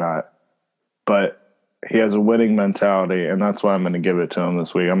 believe it or not. But he has a winning mentality, and that's why I'm going to give it to him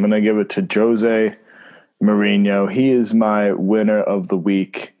this week. I'm going to give it to Jose Mourinho. He is my winner of the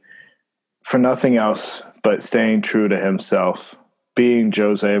week for nothing else but staying true to himself, being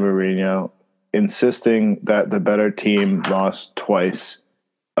Jose Mourinho, insisting that the better team lost twice.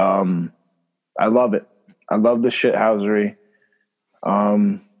 I love it. I love the shithousery. I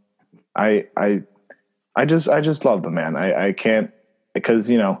just love the man. I can't,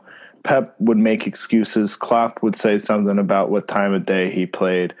 because Pep would make excuses. Klopp would say something about what time of day he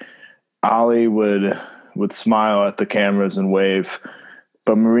played. Ollie would smile at the cameras and wave.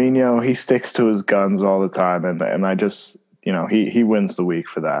 But Mourinho, he sticks to his guns all the time, and I just, he wins the week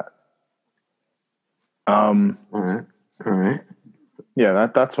for that. All right. Yeah,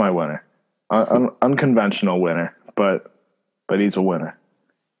 that's my winner. Unconventional winner, but he's a winner.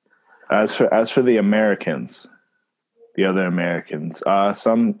 As for the Americans, the other Americans, a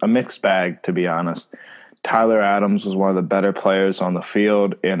mixed bag, to be honest. Tyler Adams was one of the better players on the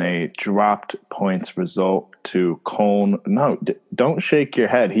field in a dropped points result to Cologne. No, don't shake your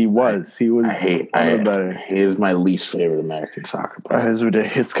head. He was. He was one of the better. He is my least favorite American soccer player. It's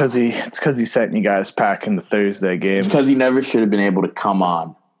ridiculous. It's because he sent you guys packing the Thursday games. It's because he never should have been able to come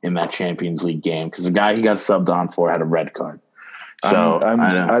on in that Champions League game because the guy he got subbed on for had a red card. So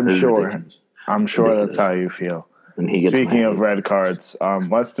I'm sure. Ridiculous. I'm sure that's how you feel. And he gets Speaking of red cards,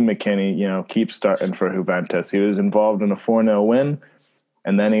 Weston McKennie, keeps starting for Juventus. He was involved in a 4-0 win,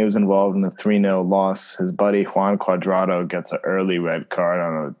 and then he was involved in a 3-0 loss. His buddy Juan Cuadrado gets an early red card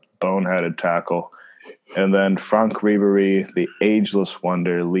on a boneheaded tackle. And then Frank Ribery, the ageless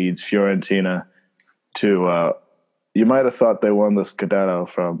wonder, leads Fiorentina to you might have thought they won the Scudetto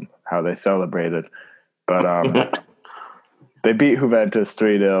from how they celebrated. But they beat Juventus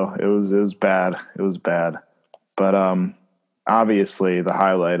 3-0. It was bad. It was bad. But obviously, the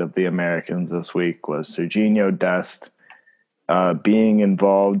highlight of the Americans this week was Serginho Dest being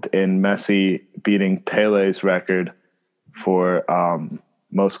involved in Messi beating Pele's record for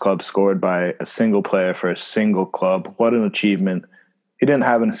most clubs scored by a single player for a single club. What an achievement. He didn't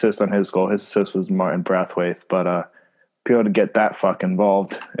have an assist on his goal. His assist was Martin Braithwaite. But be able to get that fuck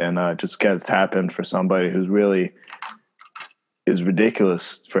involved and just get a tap in for somebody who's really is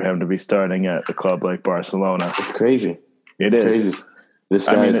ridiculous for him to be starting at a club like Barcelona. It's crazy. It's crazy. This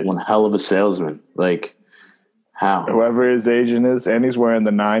guy is one hell of a salesman. Like, how? Whoever his agent is, and he's wearing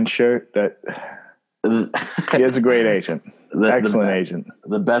the 9 shirt. That he has a great agent. Excellent agent.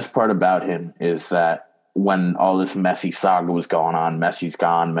 The best part about him is that when all this Messi saga was going on, Messi's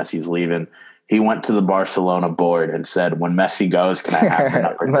gone, Messi's leaving, he went to the Barcelona board and said, when Messi goes, can I have the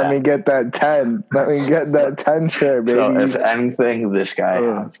number 10? Let me get that 10. Let me get that 10 shirt, baby. So if anything, this guy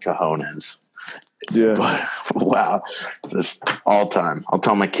has cojones. Yeah. But, wow. Just all time. I'll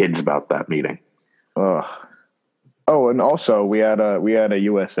tell my kids about that meeting. Oh, and also we had a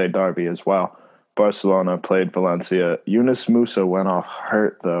USA derby as well. Barcelona played Valencia. Yunus Musa went off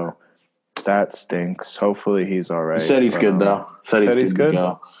hurt, though. That stinks. Hopefully he's all right. He said he's good, though. Said he's good.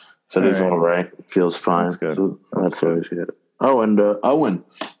 Said he's all right. Feels fine. That's good. So that's always good. Oh, and Owen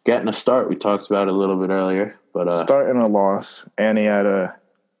getting a start. We talked about it a little bit earlier, but starting a loss, and he had a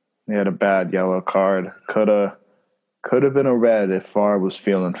bad yellow card. Could have been a red if Farr was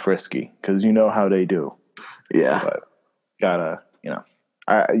feeling frisky, because you know how they do. Yeah, but gotta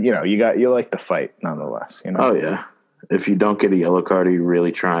you like the fight nonetheless. You know. Oh yeah. If you don't get a yellow card, are you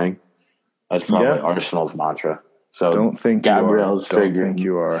really trying? That's probably Arsenal's mantra. So don't think Gabriel's figuring. Don't think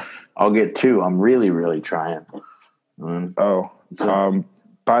you are. I'll get 2. I'm really, really trying.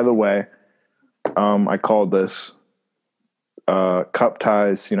 By the way, I called this cup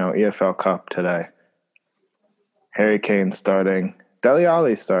ties, EFL Cup today. Harry Kane starting. Dele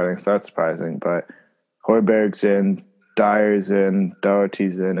Alli starting, so that's surprising. But Højbjerg's in, Dyer's in,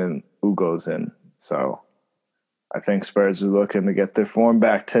 Doherty's in, and Ugo's in. So I think Spurs are looking to get their form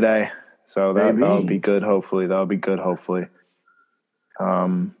back today. So that'll be good, hopefully. All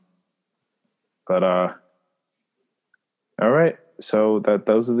right. So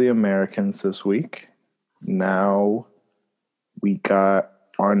those are the Americans this week. Now we got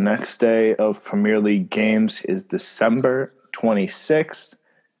our next day of Premier League games is December 26th.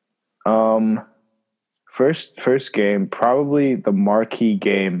 First game, probably the marquee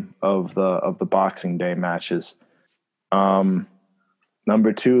game of the Boxing Day matches.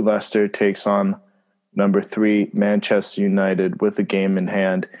 Number 2, Leicester takes on number 3, Manchester United with a game in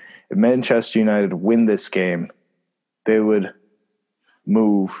hand. If Manchester United win this game, they would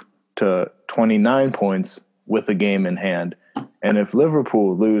move to 29 points with a game in hand. And if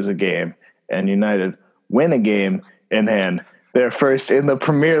Liverpool lose a game and United win a game in hand, they're first in the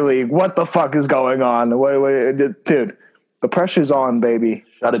Premier League. What the fuck is going on? Dude, the pressure's on, baby.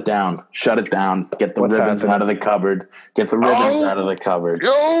 Shut it down. Get the ribbons out of the cupboard. Get the ribbons out of the cupboard.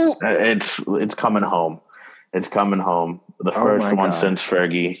 It's coming home. It's coming home. The first one since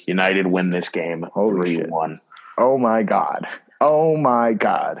Fergie. United win this game. 3-1. Oh, my God.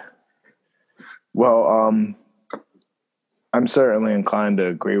 Well, I'm certainly inclined to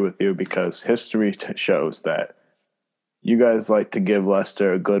agree with you because history shows that you guys like to give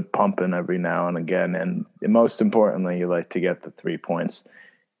Leicester a good pumping every now and again, and most importantly, you like to get the 3 points.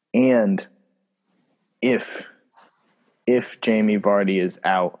 And if Jamie Vardy is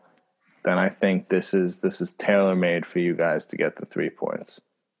out, then I think this is tailor-made for you guys to get the 3 points.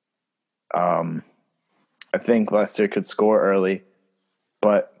 I think Leicester could score early,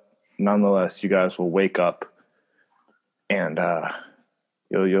 but nonetheless, you guys will wake up and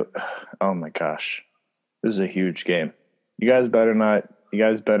you'll oh my gosh, this is a huge game. You guys better not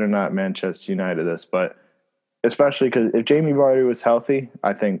Manchester United this, but especially because if Jamie Vardy was healthy,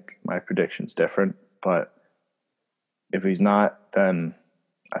 I think my prediction's different. But if he's not, then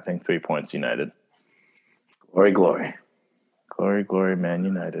I think 3 points United. Glory, glory. Glory, glory, Man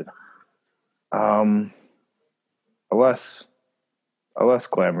United. A less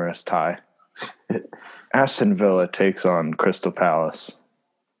glamorous tie. Aston Villa takes on Crystal Palace.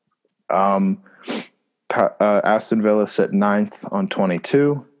 Aston Villa sit 9th on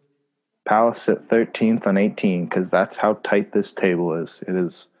 22. Palace sit 13th on 18 because that's how tight this table is. It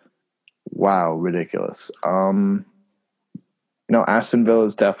is, wow, ridiculous. Aston Villa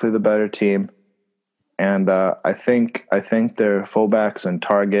is definitely the better team. And I think their fullbacks and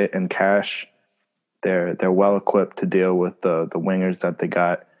Target and Cash, they're well equipped to deal with the wingers that they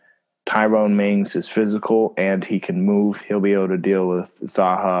got. Tyrone Mings is physical and he can move. He'll be able to deal with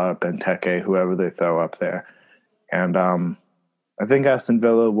Zaha, Benteke, whoever they throw up there. And I think Aston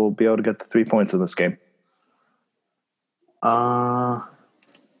Villa will be able to get the 3 points in this game. Yeah,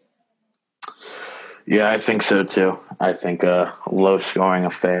 I think so too. I think a low-scoring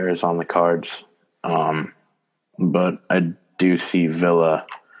affair is on the cards. But I do see Villa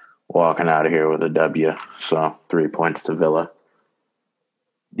walking out of here with a W. So 3 points to Villa.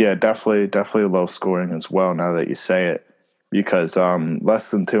 Yeah, definitely low scoring as well now that you say it. because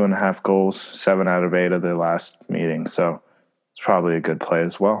less than 2.5 goals, 7 out of 8 of their last meeting. So it's probably a good play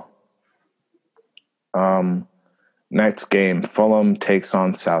as well. Next game, Fulham takes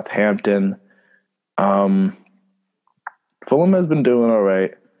on Southampton. Fulham has been doing all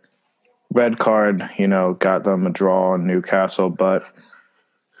right. Red card, got them a draw on Newcastle, but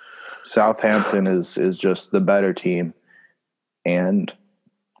Southampton is just the better team, and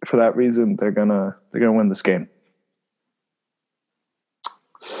for that reason, they're gonna win this game.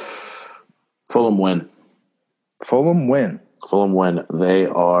 Fulham win. Fulham win. Fulham win. They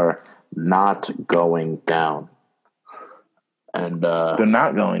are not going down, and they're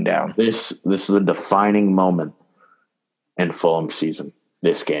not going down. This is a defining moment in Fulham's season.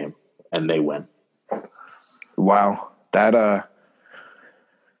 This game, and they win. Wow, that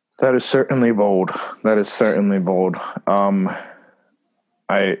is certainly bold. That is certainly bold. I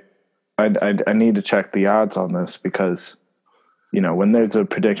need to check the odds on this because, when there's a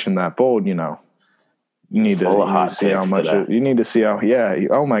prediction that bold, you need to see how much. You need to see how. Yeah.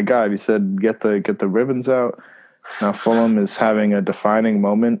 Oh my God! You said get the ribbons out. Now Fulham is having a defining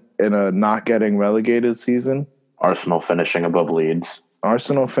moment in a not getting relegated season. Arsenal finishing above Leeds.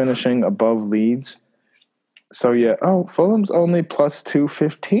 So yeah. Oh, Fulham's only plus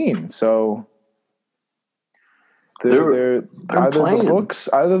 215. So they're either playing.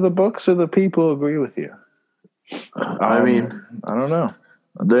 Either the books or the people agree with you. I don't know.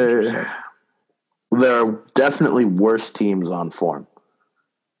 There are definitely worse teams on form.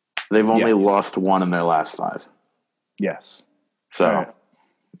 They've only lost one in their last 5. Yes. So right.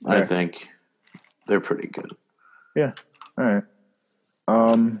 I think they're pretty good. Yeah. All right.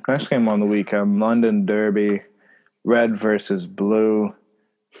 Next game on the weekend, London Derby, red versus blue.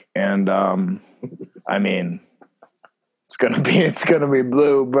 And it's gonna be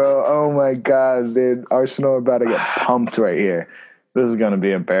blue, bro. Oh my God, dude. Arsenal are about to get pumped right here. This is gonna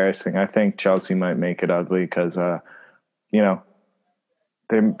be embarrassing. I think Chelsea might make it ugly because they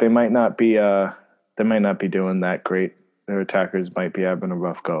might not be doing that great. Their attackers might be having a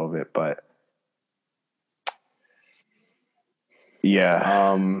rough go of it, but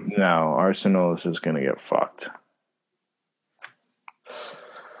yeah. No, Arsenal is just gonna get fucked.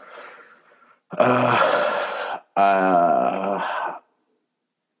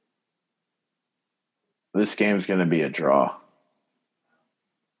 This game's gonna be a draw.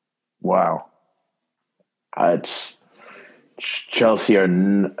 Wow. It's Chelsea are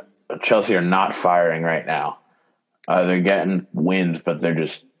not firing right now. They're getting wins, but they're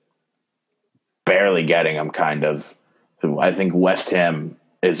just barely getting them. Kind of. I think West Ham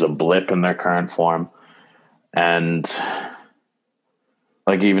is a blip in their current form, and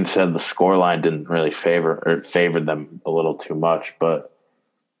like you even said, the scoreline didn't really favored them a little too much. But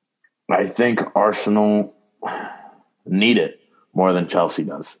I think Arsenal need it more than Chelsea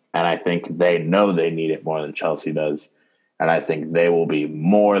does. And I think they know they need it more than Chelsea does. And I think they will be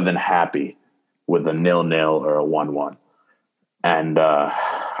more than happy with a 0-0 or a 1-1. And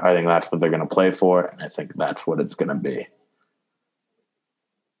I think that's what they're going to play for. And I think that's what it's going to be.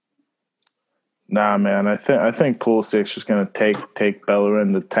 Nah, man. I think Pulisic is going to take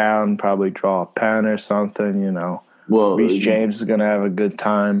Bellerin to town, probably draw a pen or something, Well, Reece James is going to have a good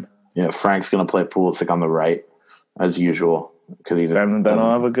time. Yeah, Frank's going to play Pulisic on the right, as usual. Then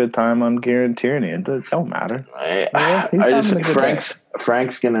I'll have a good time on Kieran Tierney. It don't matter.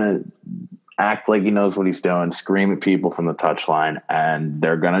 Frank's going to act like he knows what he's doing, scream at people from the touchline, and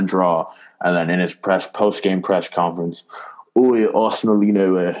they're going to draw. And then in his post-game press conference, Arsenal,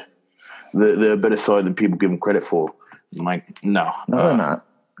 they're a better side than people give them credit for. I'm like, no. No, they're not.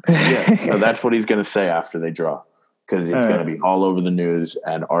 No, that's what he's going to say after they draw, because it's going to be all over the news,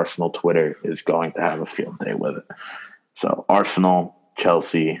 and Arsenal Twitter is going to have a field day with it. So Arsenal,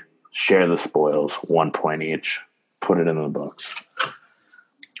 Chelsea, share the spoils, 1 point each. Put it in the books.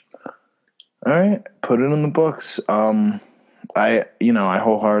 All right, put it in the books. I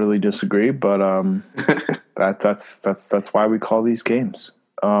wholeheartedly disagree, but that's why we call these games.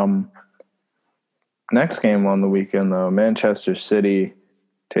 Next game on the weekend, though, Manchester City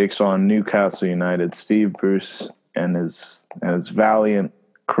takes on Newcastle United. Steve Bruce and his valiant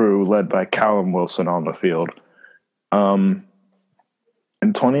crew, led by Callum Wilson, on the field. In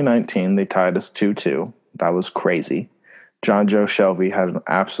 2019, they tied us 2-2. That was crazy. John Joe Shelby had an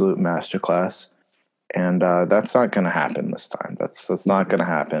absolute masterclass, and that's not going to happen this time. That's not going to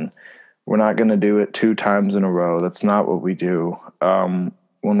happen. We're not going to do it 2 times in a row. That's not what we do. When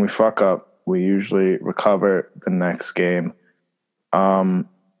we fuck up, we usually recover the next game.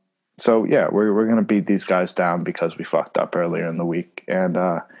 So, yeah, we're going to beat these guys down because we fucked up earlier in the week. And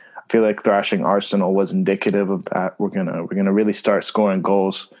I feel like thrashing Arsenal was indicative of that. We're gonna really start scoring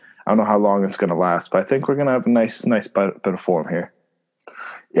goals. I don't know how long it's gonna last, but I think we're gonna have a nice bit of form here.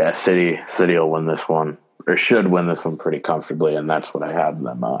 Yeah, City will win this one, or should win this one pretty comfortably, and that's what I have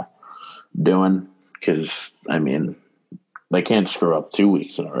them doing. Because I mean, they can't screw up 2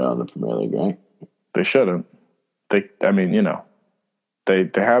 weeks in a row in the Premier League, right? They shouldn't. They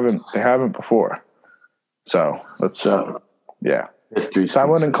haven't before. So let's yeah. History. So I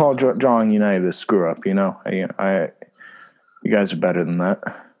wouldn't call drawing United a screw up. You guys are better than that.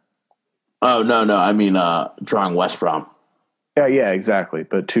 Oh no! I mean, drawing West Brom. Yeah, exactly.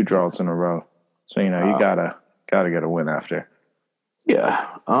 But 2 draws in a row, so you gotta get a win after.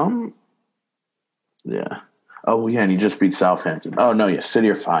 Yeah. Yeah. Oh yeah, and you just beat Southampton. Oh no, yeah, City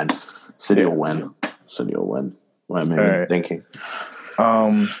are fine. City will win. City will win. What am I thinking?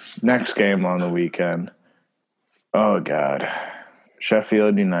 Next game on the weekend. Oh God,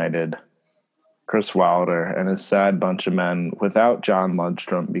 Sheffield United. Chris Wilder and his sad bunch of men without John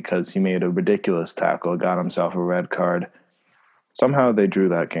Lundstrom because he made a ridiculous tackle, got himself a red card. Somehow they drew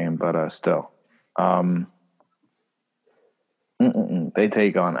that game, but still. They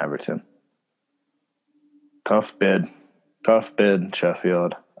take on Everton. Tough bid,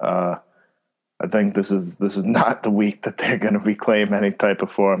 Sheffield. I think this is not the week that they're going to reclaim any type of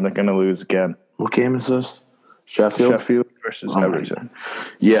form. They're going to lose again. What game is this? Sheffield versus Everton.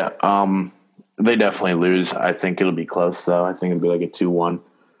 Yeah, they definitely lose. I think it'll be close, though. I think it'll be like a 2-1.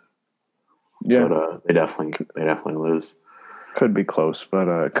 Yeah, but they definitely lose. Could be close, but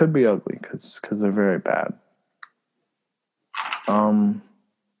it could be ugly because they're very bad.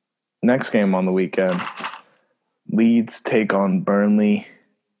 Next game on the weekend, Leeds take on Burnley,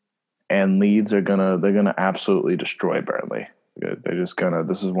 and Leeds they're gonna absolutely destroy Burnley. They're just gonna.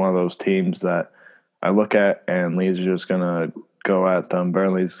 This is one of those teams that I look at, and Leeds are just gonna go at them.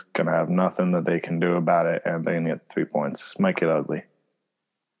 Burnley's gonna have nothing that they can do about it, and they get 3 points. Might get ugly.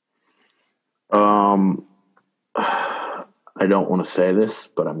 I don't want to say this,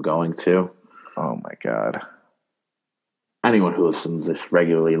 but I'm going to. Oh my God. Anyone who listens to this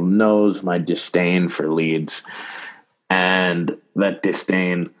regularly knows my disdain for Leeds, and that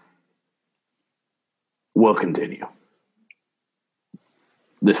disdain will continue.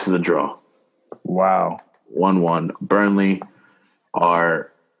 This is a draw. Wow. 1-1. Burnley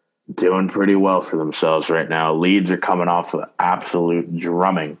are doing pretty well for themselves right now. Leeds are coming off of absolute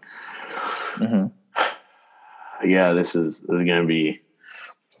drumming. Mm-hmm. Yeah, this is going to be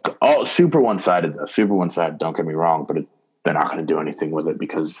all super one-sided, though. Super one-sided, don't get me wrong, but they're not going to do anything with it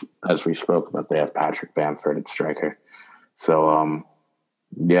because, as we spoke about, they have Patrick Bamford at striker. So,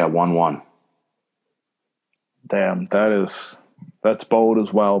 1-1. Damn, that's bold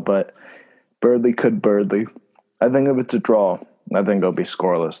as well, but Burnley could Burnley. I think if it's a draw, I think it'll be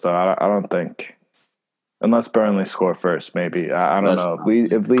scoreless, though. I don't think, unless Burnley score first, maybe. I don't know.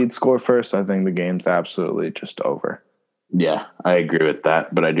 If Leeds score first, I think the game's absolutely just over. Yeah, I agree with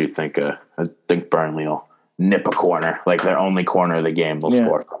that, but I do think I think Burnley will nip a corner, like their only corner of the game will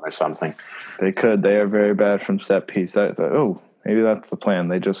score from or something. They could. They are very bad from set piece. Maybe that's the plan.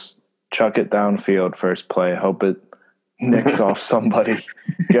 They just chuck it downfield first play, hope it nicks off somebody,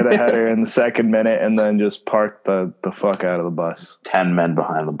 get a header in the second minute, and then just park the fuck out of the bus. 10 men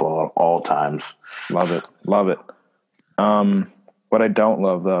behind the ball at all times. Love it. What I don't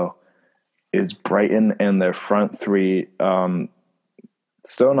love, though, is Brighton and their front three.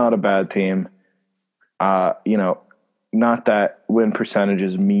 Still not a bad team. Not that win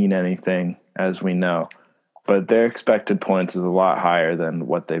percentages mean anything, as we know, but their expected points is a lot higher than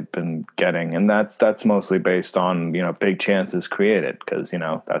what they've been getting, and that's mostly based on big chances created because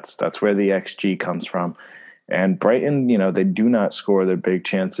that's where the XG comes from. And Brighton, they do not score their big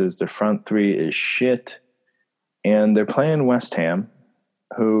chances. Their front three is shit, and they're playing West Ham,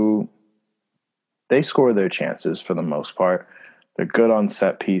 who they score their chances for the most part. They're good on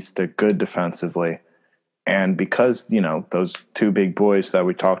set piece. They're good defensively. And because, those 2 big boys that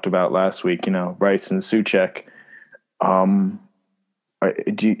we talked about last week, Rice and Souček,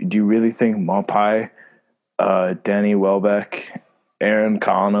 do you really think Maupay, Danny Welbeck, Aaron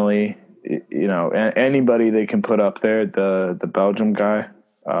Connolly, anybody they can put up there, the Belgium guy,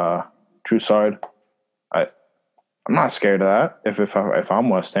 Troussard, I'm not scared of that if I'm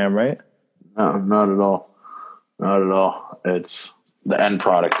West Ham, right? No, not at all. Not at all. It's the end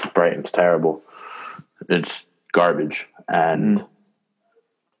product of Brighton's terrible. It's garbage, and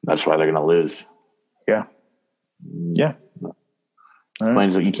that's why they're going to lose. Yeah.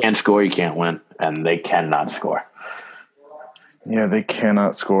 Explains that you can't score, you can't win, and they cannot score. Yeah, they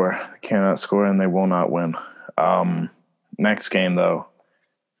cannot score. And they will not win. Next game, though,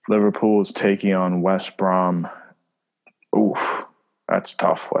 Liverpool is taking on West Brom. Oof, that's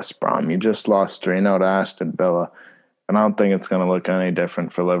tough, West Brom. You just lost 3-0 to Aston Villa, and I don't think it's going to look any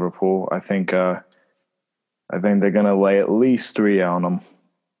different for Liverpool. I think they're going to lay at least 3 on them,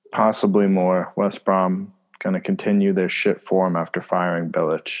 possibly more. West Brom going to continue their shit form after firing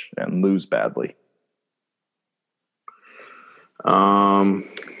Bilic and lose badly.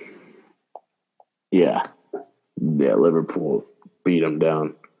 Yeah, Liverpool beat them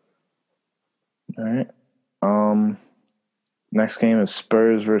down. All right. Next game is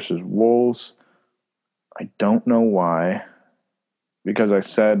Spurs versus Wolves. I don't know why, because I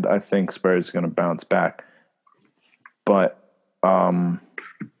said I think Spurs is going to bounce back, but I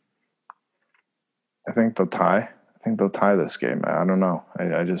think they'll tie. I think they'll tie this game. I don't know.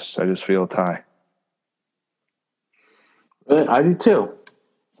 I just feel a tie. I do too.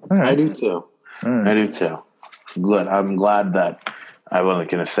 Right. I do too. Right. I do too. Good. I'm glad that I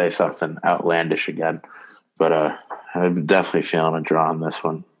wasn't going to say something outlandish again, but I'm definitely feeling a draw on this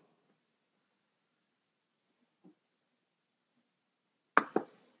one.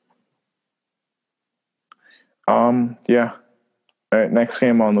 Yeah. All right, next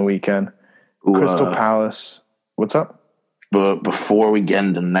game on the weekend. Crystal Palace. What's up? But before we get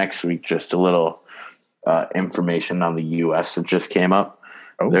into next week, just a little information on the U.S. that just came up.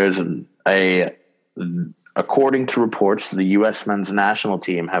 Oh. There's according to reports, the U.S. men's national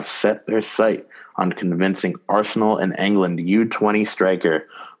team have set their sight on convincing Arsenal and England U20 striker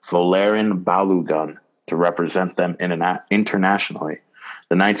Folarin Balogun to represent them internationally.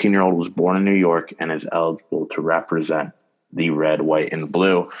 The 19-year-old was born in New York and is eligible to represent the red, white, and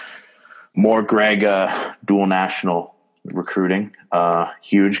blue. More Greg dual national recruiting.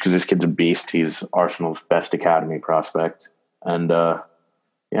 Huge because this kid's a beast. He's Arsenal's best academy prospect. And, but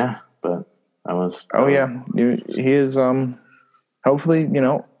that was... Oh, yeah. He is... hopefully,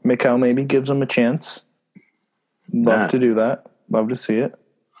 Mikel maybe gives him a chance. Love to do that. Love to see it.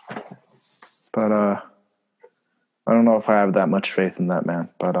 But I don't know if I have that much faith in that man.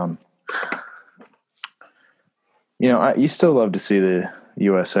 But you still love to see the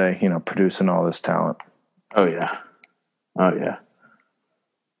USA, producing all this talent. Oh yeah.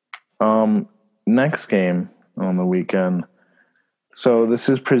 Next game on the weekend. So this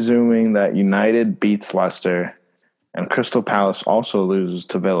is presuming that United beats Leicester and Crystal Palace also loses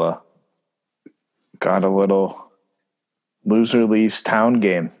to Villa. Got a little loser leaves town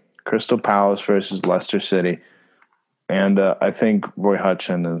game. Crystal Palace versus Leicester City. And I think Roy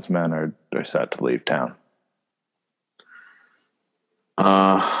Hodgson and his men are set to leave town.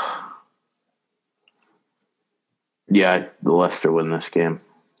 Yeah, Leicester win this game.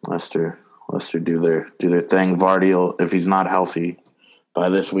 Leicester do their thing. Vardy, if he's not healthy by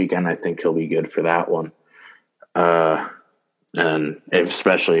this weekend, I think he'll be good for that one. And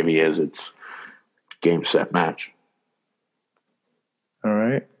especially if he is, it's game, set, match. All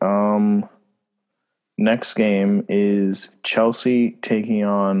right. Next game is Chelsea taking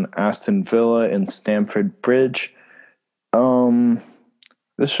on Aston Villa in Stamford Bridge.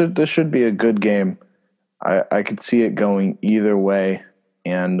 This should be a good game. I could see it going either way,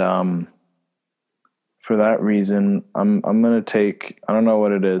 and for that reason, I'm gonna take, I don't know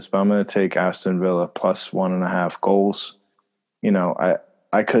what it is, but I'm gonna take Aston Villa plus 1.5 goals.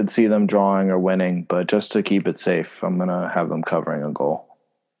 I could see them drawing or winning, but just to keep it safe, I'm gonna have them covering a goal.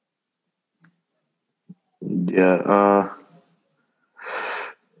 Yeah,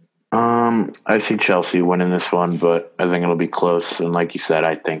 I see Chelsea winning this one, but I think it'll be close. And like you said,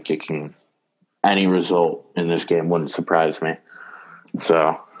 I think any result in this game wouldn't surprise me.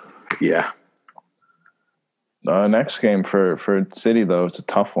 So, yeah. Next game for City, though, it's a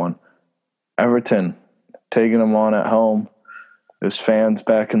tough one. Everton taking them on at home. There's fans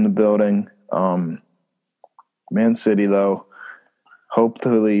back in the building. Man City, though,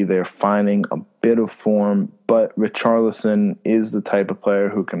 hopefully they're finding a bit of form, but Richarlison is the type of player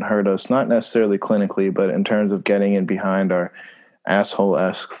who can hurt us, not necessarily clinically, but in terms of getting in behind our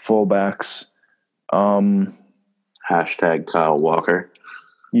asshole-esque fullbacks. Hashtag Kyle Walker.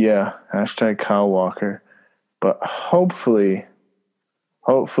 Yeah, hashtag Kyle Walker. But hopefully,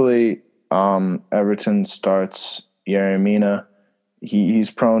 Everton starts Yeremina.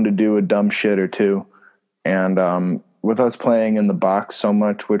 He's prone to do a dumb shit or two. And with us playing in the box so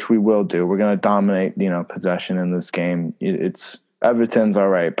much, which we will do, we're going to dominate, possession in this game. It's Everton's all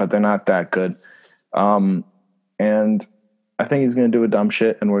right, but they're not that good. And I think he's going to do a dumb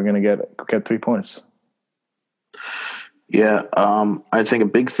shit, and we're going to get 3 points. Yeah, I think a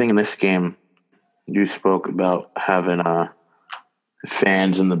big thing in this game, you spoke about having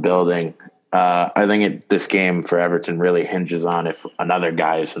fans in the building. I think this game for Everton really hinges on if another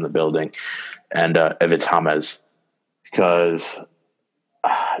guy is in the building and if it's James. Because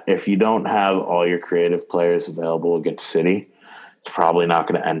if you don't have all your creative players available against City, it's probably not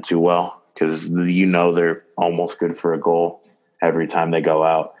going to end too well because they're almost good for a goal every time they go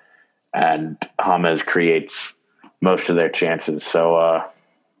out. And James creates most of their chances. So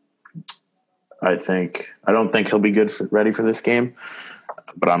I don't think he'll be ready for this game,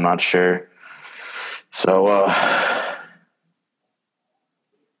 but I'm not sure. So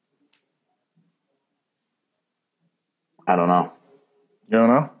I don't know. You don't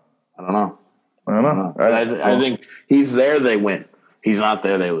know? I don't know. I don't know. I think he's there, they win. He's not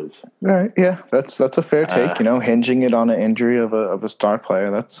there, they lose. All right, yeah, that's a fair take. Hinging it on an injury of a star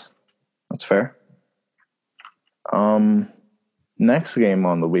player. That's fair. Next game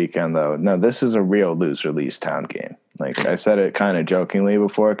on the weekend, though. Now, this is a real lose-or-lease town game. Like I said it kind of jokingly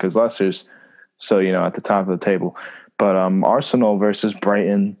before because Leicester's so at the top of the table. But Arsenal versus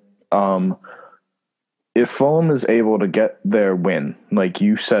Brighton. If Fulham is able to get their win, like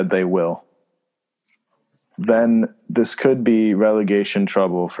you said they will, then this could be relegation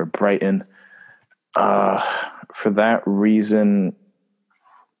trouble for Brighton. For that reason,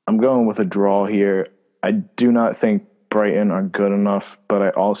 I'm going with a draw here. I do not think Brighton are good enough, but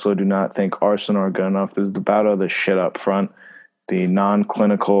I also do not think Arsenal are good enough. There's the battle of the shit up front, the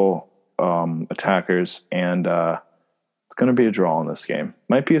non-clinical attackers, and it's going to be a draw in this game.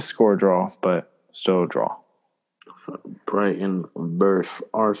 Might be a score draw, but still a draw. Brighton versus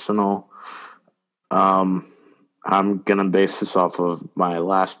Arsenal. I'm going to base this off of my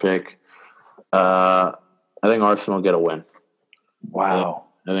last pick. I think Arsenal get a win. Wow.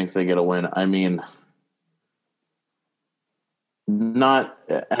 I think they get a win. I mean, I'm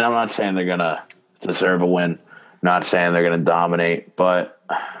not saying they're going to deserve a win. Not saying they're going to dominate, but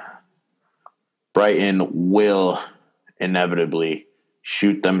Brighton will inevitably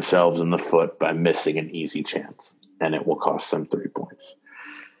shoot themselves in the foot by missing an easy chance, and it will cost them 3 points.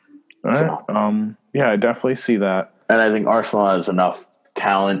 All right. So, yeah, I definitely see that. And I think Arsenal has enough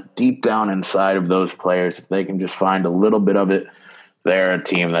talent deep down inside of those players. If they can just find a little bit of it, they're a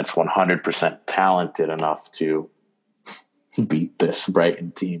team that's 100% talented enough to beat this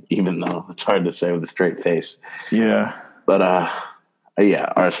Brighton team, even though it's hard to say with a straight face. Yeah. But,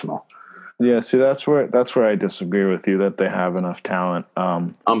 yeah, Arsenal. Yeah, see, that's where I disagree with you, that they have enough talent.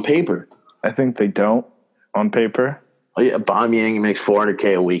 On paper. I think they don't on paper. Oh, yeah, Aubameyang makes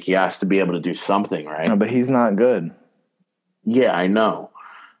 $400K a week. He has to be able to do something, right? No, but he's not good. Yeah, I know.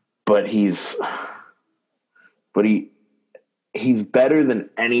 But he's better than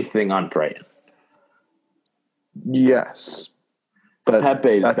anything on Brighton. Yes. But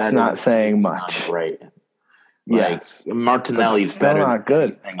Pepe's that's better not saying much. On Brighton. Yes. Like, Martinelli's still better not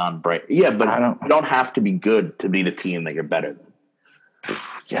good. than anything on Brighton. Yeah, but you don't have to be good to beat a team that you're better than.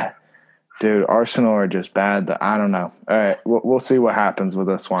 Yeah. Dude, Arsenal are just bad. I don't know. All right, we'll see what happens with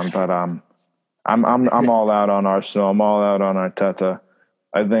this one, but I'm all out on Arsenal. I'm all out on Arteta.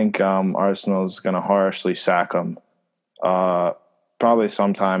 I think Arsenal is going to harshly sack him, probably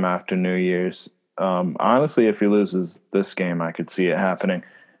sometime after New Year's. Honestly, if he loses this game, I could see it happening.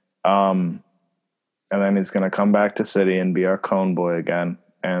 And then he's going to come back to City and be our cone boy again,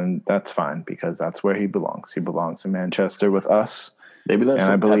 and that's fine because that's where he belongs. He belongs in Manchester with us. Maybe that's.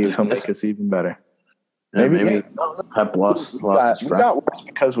 And I believe he'll make us even better. Yeah, maybe Pep lost his friend. We got worse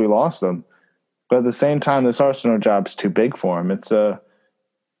because we lost him. But at the same time, this Arsenal job's too big for him. It's a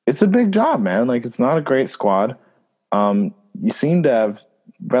big job, man. Like, it's not a great squad. You seem to have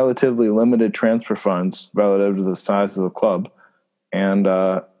relatively limited transfer funds relative to the size of the club. And,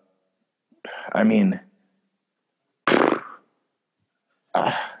 I mean,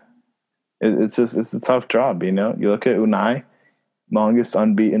 it's a tough job, You look at Unai, longest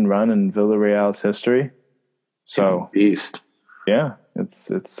unbeaten run in Villarreal's history. So, beast. Yeah, it's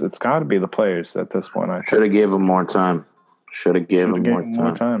got to be the players at this point. I should have gave him more time. Should have gave him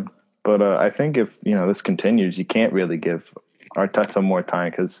more time. But I think if this continues, you can't really give Arteta more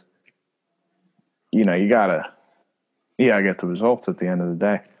time because you gotta get the results at the end of the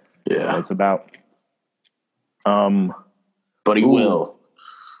day. Yeah, it's about. But he will.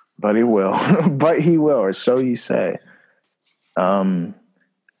 But he will. But he will, or so you say. Burnley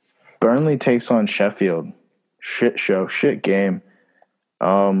takes on Sheffield. Shit show, shit game.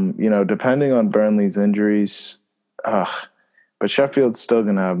 Depending on Burnley's injuries, but Sheffield's still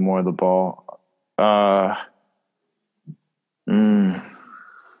gonna have more of the ball. I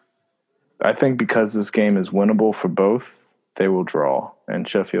think because this game is winnable for both, they will draw, and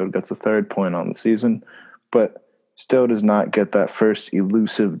Sheffield gets a 3rd point on the season, but still does not get that first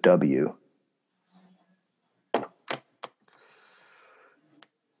elusive W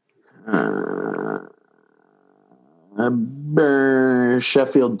Uh,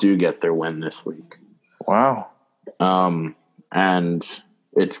 Sheffield do get their win this week. Wow. And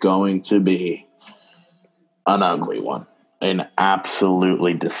it's going to be an ugly one, an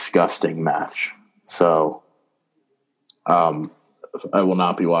absolutely disgusting match. So, I will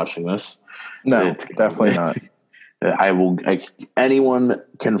not be watching this. No, definitely not. Anyone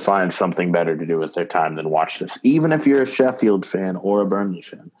can find something better to do with their time than watch this, even if you're a Sheffield fan or a Burnley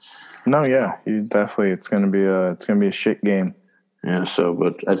fan. No, yeah, you definitely. It's gonna be a shit game. Yeah. So,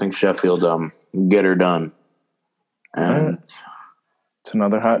 but I think Sheffield get her done. And it's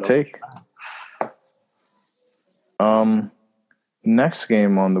another hot take. Next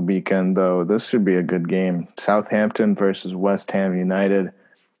game on the weekend, though, this should be a good game. Southampton versus West Ham United.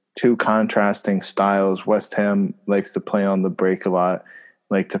 Two contrasting styles. West Ham likes to play on the break a lot,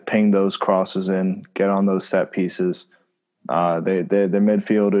 like to ping those crosses in, get on those set pieces. The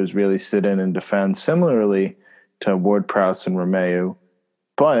midfielders really sit in and defend, similarly to Ward-Prowse and Romeu.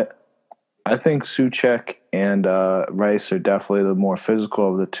 But I think Souček and Rice are definitely the more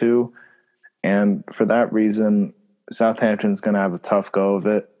physical of the two. And for that reason, Southampton's going to have a tough go of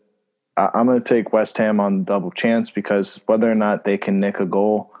it. I'm going to take West Ham on the double chance because whether or not they can nick a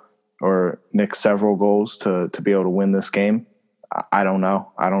goal or nick several goals to be able to win this game, I don't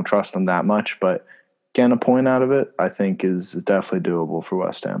know. I don't trust them that much, but getting a point out of it, I think, is definitely doable for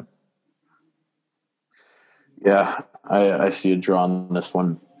West Ham. Yeah, I see a draw on this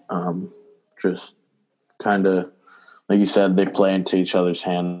one. Just kind of, like you said, they play into each other's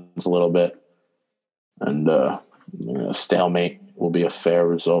hands a little bit. And a stalemate will be a fair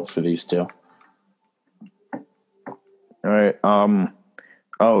result for these two. All right.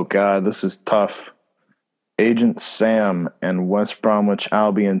 Oh, God, this is tough. Agent Sam and West Bromwich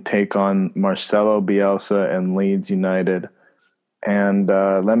Albion take on Marcelo Bielsa and Leeds United. And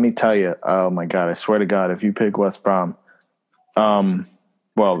let me tell you, oh, my God, I swear to God, if you pick West Brom,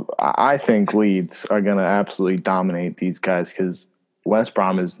 well, I think Leeds are going to absolutely dominate these guys because West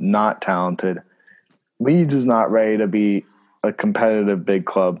Brom is not talented. Leeds is not ready to be a competitive big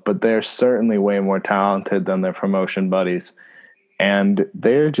club, but they're certainly way more talented than their promotion buddies. And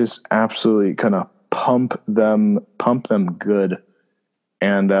they're just absolutely going to pump them good.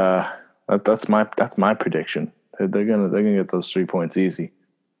 And that's my prediction. They're gonna get those 3 points easy.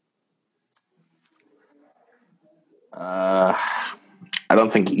 I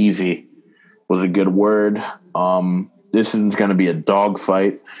don't think easy was a good word. This is going to be a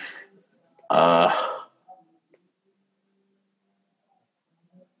dogfight.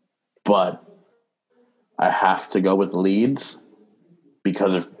 But I have to go with Leeds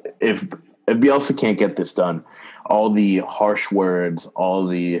because if Bielsa can't get this done, all the harsh words, all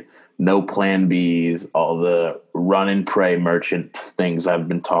the no plan Bs, all the run and pray merchant things I've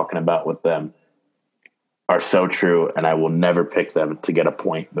been talking about with them are so true, and I will never pick them to get a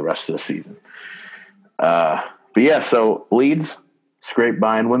point the rest of the season. But yeah, so Leeds, scrape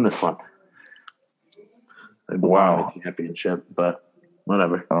by and win this one. They belong in the championship, but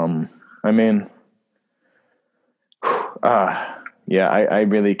whatever. I mean, yeah, I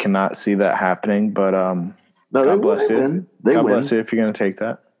really cannot see that happening, but no, God bless you. Win. God bless you if you're going to take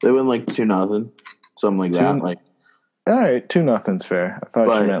that. They win like 2-0, something like that. Like, all right, 2-0's fair. I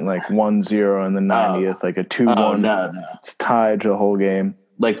thought you meant like 1-0 in the 90th, like a 2-1. Oh, no. It's tied the whole game.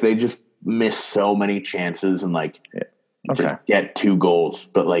 Like, they just miss so many chances and, like, just get 2 goals.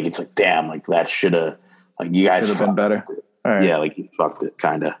 But, like, it's like, damn, like, that should have, like, you guys should have been better. All right. Yeah, like, you fucked it,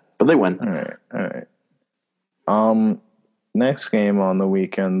 kind of. But they win. All right. Next game on the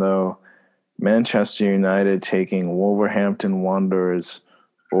weekend, though, Manchester United taking Wolverhampton Wanderers,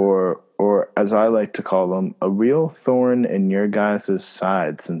 or as I like to call them, a real thorn in your guys'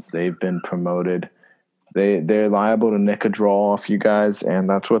 side since they've been promoted. They're liable to nick a draw off you guys, and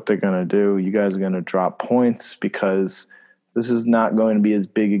that's what they're going to do. You guys are going to drop points because this is not going to be as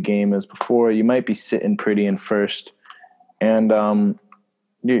big a game as before. You might be sitting pretty in first, and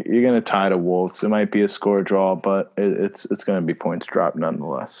you're going to tie the Wolves. It might be a score draw, but it's going to be points dropped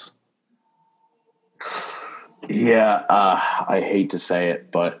nonetheless. Yeah, I hate to say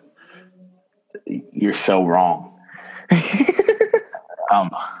it, but you're so wrong.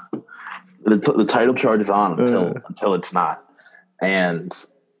 The title chart is on until it's not, and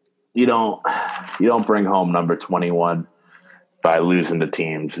you don't bring home number 21 by losing to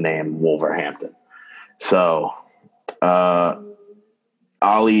teams named Wolverhampton. So,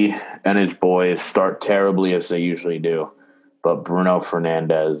 Ali and his boys start terribly as they usually do, but Bruno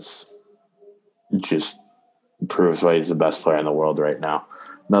Fernandes just proves why he's the best player in the world right now.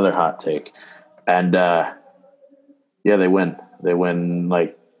 Another hot take. And, yeah, they win. They win,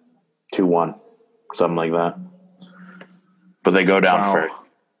 like, 2-1, something like that. But they go down first.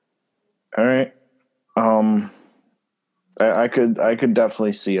 All right. I could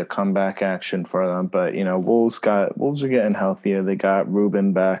definitely see a comeback action for them, but Wolves are getting healthier. They got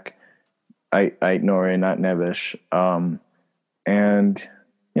Ruben back, Ait-Nouri, not Neves. And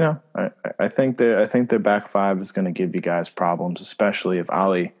I think their back five is going to give you guys problems, especially if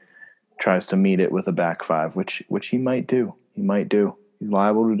Ali tries to meet it with a back five, which he might do. He might do. He's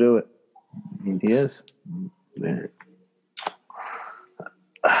liable to do it. He is.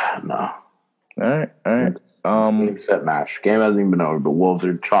 No. All right. Game, set, match. Game hasn't even been over, but Wolves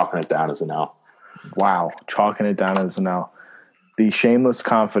are chalking it down as an L. Wow, chalking it down as an L. The shameless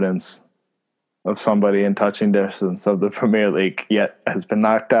confidence of somebody in touching distance of the Premier League, yet has been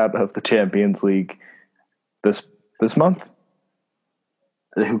knocked out of the Champions League this month.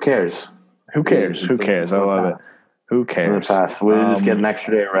 Who cares? Who cares? I love it. Who cares? In the past, we just get an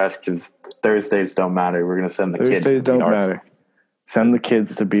extra day of rest because Thursdays don't matter. We're going to send the kids to beat Arsenal. Send the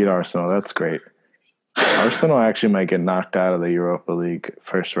kids to beat Arsenal. That's great. Arsenal actually might get knocked out of the Europa League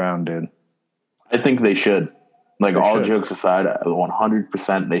first round, dude. I think they should. Jokes aside,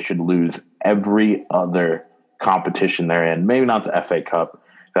 100% they should lose every other competition they're in. Maybe not the FA Cup.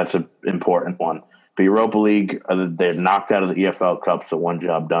 That's an important one. But Europa League, they're knocked out of the EFL Cup, so one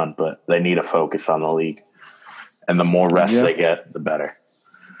job done. But they need to focus on the league. And the more rest they get, the better.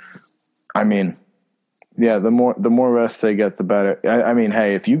 I mean, yeah, the more rest they get, the better. I mean,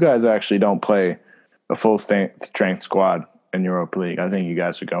 hey, if you guys actually don't play a full strength squad in Europa League, I think you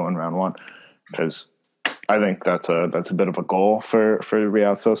guys are going round one, because I think that's a bit of a goal for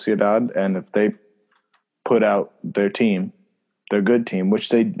Real Sociedad. And if they put out their good team, which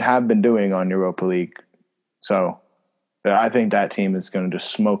they have been doing on Europa League, so I think that team is going to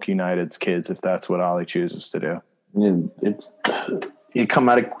just smoke United's kids if that's what Ollie chooses to do. You come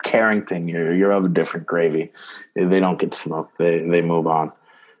out of Carrington, you're of a different gravy. They don't get smoked. They move on.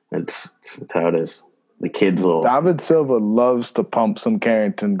 It's how it is. The kids will. David Silva loves to pump some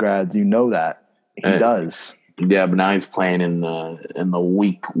Carrington grads. You know that he does. Yeah, but now he's playing in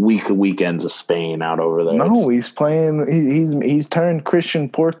the weekends of Spain out over there. No, he's playing. He's turned Christian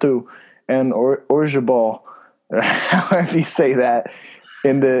Porto and Orzabal, however you say that,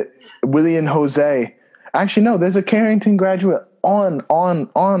 into William Jose. Actually, no. There's a Carrington graduate on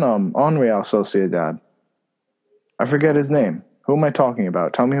Real Sociedad. I forget his name. Who am I talking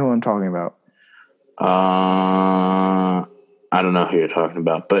about? Tell me who I'm talking about. I don't know who you're talking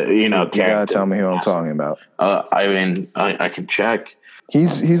about, but you gotta tell me who I'm talking about. I mean, I can check.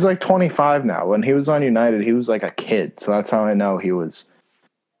 He's like 25 now. When he was on United, he was like a kid, so that's how I know he was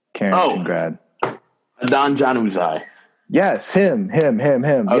Carrington grad. Adnan Januzaj. Yes, him. Okay.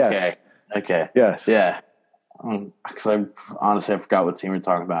 Yes. Okay. Yes. Yeah. Because I honestly forgot what team we're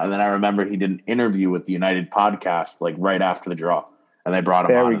talking about, and then I remember he did an interview with the United podcast right after the draw, and they brought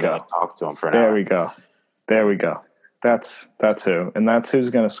him on and talked to him for an hour. There we go. That's who, and that's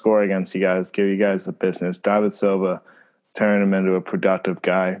who's going to score against you guys. Give you guys the business. David Silva, turn him into a productive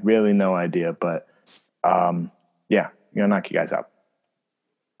guy. Really, no idea, but yeah, you're gonna knock you guys out.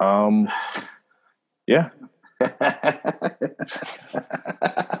 Yeah.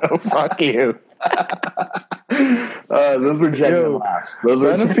 Oh, fuck you. Those were genuine laughs.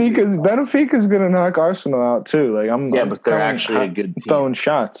 Benfica's gonna knock Arsenal out too. But they're actually a good team. Throwing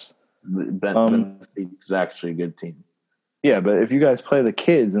shots. Benfica's actually a good team. Yeah, but if you guys play the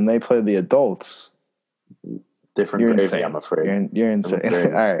kids and they play the adults, different you're gravy, insane. I'm afraid. You're insane.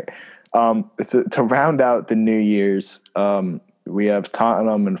 All right. To round out the New Year's, we have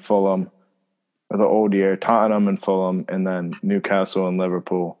Tottenham and Fulham. The old year, Tottenham and Fulham, and then Newcastle and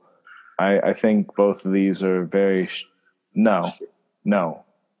Liverpool. I think both of these are very no.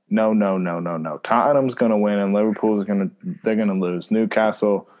 Tottenham's going to win, and Liverpool's they're going to lose.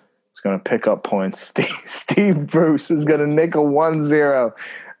 Newcastle is going to pick up points. Steve Bruce is going to nick a 1-0.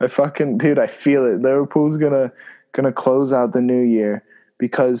 I feel it. Liverpool's going to close out the new year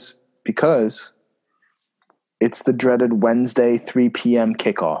because it's the dreaded Wednesday 3 p.m.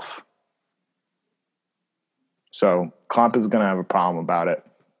 kickoff. So Klopp is going to have a problem about it.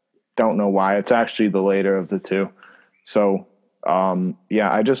 Don't know why. It's actually the later of the two. So,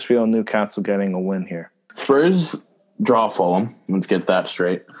 I just feel Newcastle getting a win here. Spurs draw Fulham. Let's get that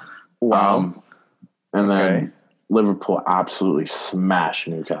straight. Wow. And then Liverpool absolutely smash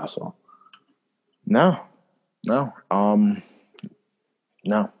Newcastle. No.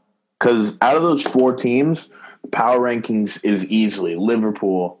 Because out of those four teams, power rankings is easily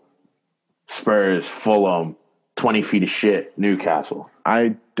Liverpool, Spurs, Fulham, 20 feet of shit, Newcastle.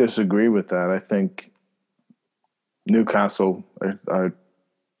 I disagree with that. I think Newcastle are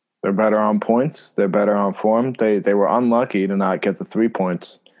They're better on points. They're better on form. They were unlucky to not get the 3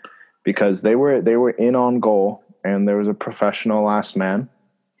 points because they were in on goal and there was a professional last man.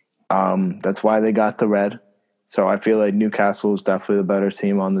 That's why they got the red. So I feel like Newcastle is definitely the better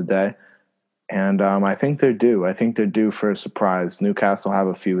team on the day. And I think they're due. I think they're due for a surprise. Newcastle have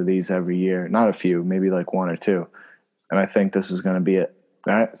a few of these every year. Not a few, maybe like one or two. And I think this is going to be it.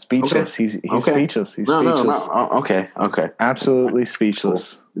 All right, speechless. Okay. He's Okay. speechless. He's No, speechless. no. Okay. Absolutely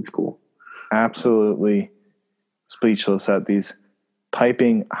speechless. Cool. It's cool. Absolutely speechless at these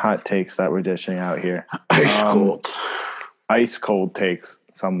piping hot takes that we're dishing out here. Ice cold takes,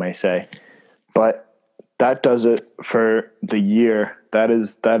 some may say. But that does it for the year. That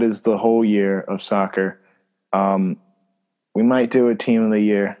is the whole year of soccer. We might do a team of the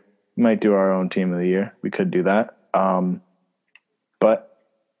year. We might do our own team of the year. We could do that. But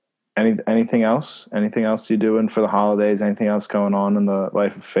anything else? Anything else you doing for the holidays? Anything else going on in the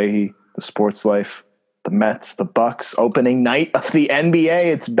life of Fahey, the sports life, the Mets, the Bucks, opening night of the NBA?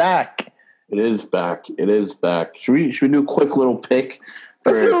 It's back. It is back. Should we do a quick little pick?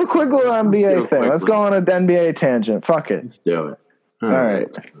 Let's do a quick little NBA thing. Let's go on an NBA tangent. Fuck it. Let's do it. All right.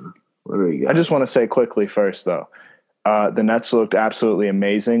 What do we got? I just want to say quickly first, though, the Nets looked absolutely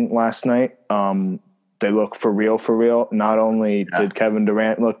amazing last night. They look for real. Not only did Kevin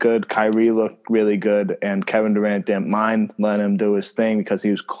Durant look good, Kyrie looked really good, and Kevin Durant didn't mind letting him do his thing because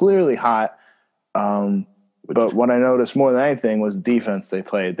he was clearly hot. But what I noticed more than anything was the defense they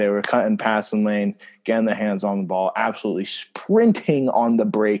played. They were cutting passing lane, getting their hands on the ball, absolutely sprinting on the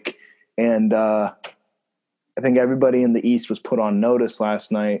break. And I think everybody in the East was put on notice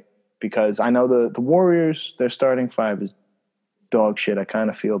last night because I know the Warriors, their starting five is dog shit. I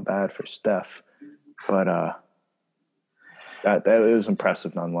kind of feel bad for Steph. But that it was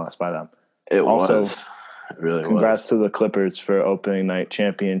impressive nonetheless by them. It was. It really congrats to the Clippers for opening night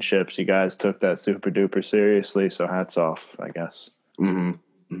championships. You guys took that super duper seriously, so hats off, I guess. Mm-hmm.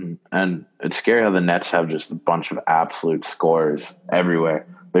 Mm-hmm. And it's scary how the Nets have just a bunch of absolute scorers everywhere.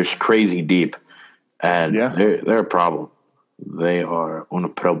 They're crazy deep, and they're a problem. They are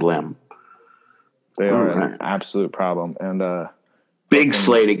un problem. They are an absolute problem. And big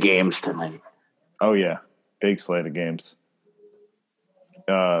slate of games tonight. Oh yeah, big slate of games.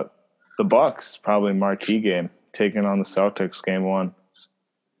 The Bucks, probably marquee game, taking on the Celtics game one.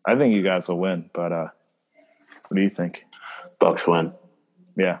 I think you guys will win, but what do you think? Bucks win.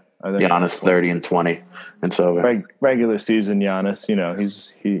 Yeah. I think Giannis 30 and 20. And so regular season Giannis,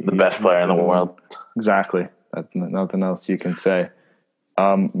 he's the best player in the world. Exactly. That's nothing else you can say.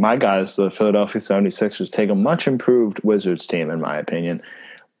 My guys, the Philadelphia 76ers, take a much improved Wizards team, in my opinion.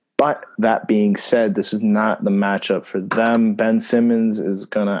 But that being said, this is not the matchup for them. Ben Simmons is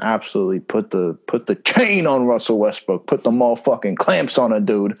gonna absolutely put the chain on Russell Westbrook, put the motherfucking clamps on a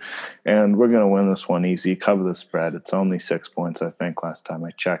dude, and we're gonna win this one easy. Cover the spread. It's only 6 points, I think. Last time I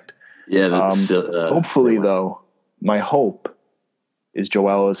checked. Yeah. Hopefully, though, my hope is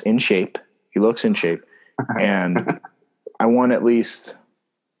Joel is in shape. He looks in shape, and I want at least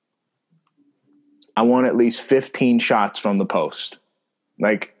 15 shots from the post,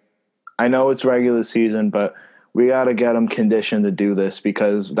 like. I know it's regular season, but we got to get him conditioned to do this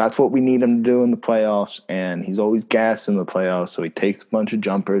because that's what we need him to do in the playoffs, and he's always gassed in the playoffs, so he takes a bunch of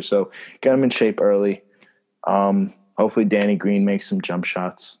jumpers. So get him in shape early. Hopefully Danny Green makes some jump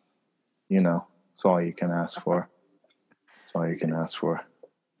shots. That's all you can ask for.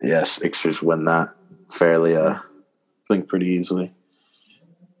 Yeah, Sixers win that fairly, I think pretty easily.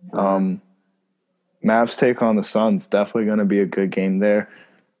 Mavs take on the Suns. Definitely going to be a good game there.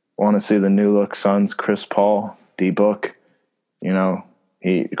 Want to see the new look Suns, Chris Paul, D-Book.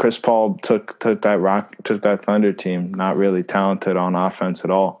 Chris Paul took that Thunder team, not really talented on offense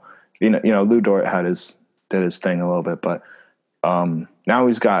at all. Lou Dort did his thing a little bit, but now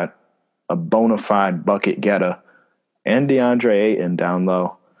he's got a bona fide bucket getter and DeAndre Ayton down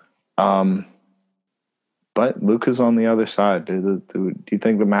low. But Luka's on the other side. Do you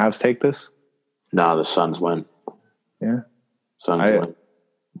think the Mavs take this? No, the Suns win. Yeah, Suns win.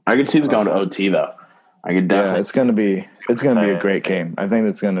 I could see this going to OT though. I could definitely. Yeah, it's gonna be a great game. I think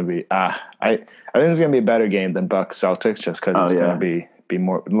it's gonna be. I think it's gonna be a better game than Bucks Celtics, just because it's gonna be a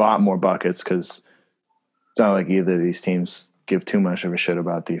lot more buckets. Because it's not like either of these teams give too much of a shit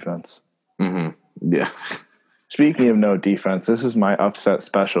about defense. Mm-hmm. Yeah. Speaking of no defense, this is my upset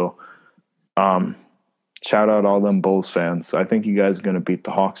special. Shout out all them Bulls fans. I think you guys are gonna beat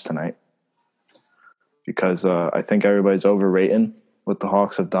the Hawks tonight because I think everybody's overrating what the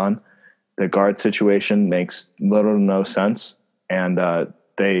Hawks have done. The guard situation makes little to no sense, and they're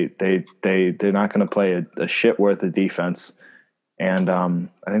not going to play a shit worth of defense. and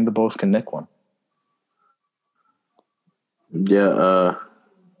I think the Bulls can nick one. Yeah,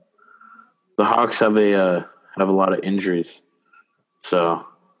 the Hawks have a lot of injuries, so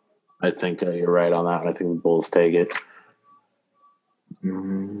I think you're right on that. I think the Bulls take it.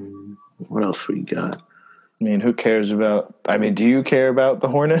 What else we got? I mean, who cares about? I mean, do you care about the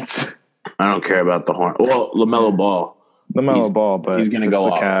Hornets? I don't care about the Hornets. Well, LaMelo Ball. LaMelo Ball, but he's going to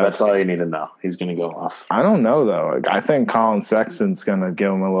go off. Cavs. That's all you need to know. He's going to go off. I don't know though. I think Colin Sexton's going to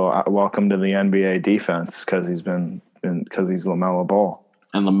give him a little welcome to the NBA defense because he's LaMelo Ball,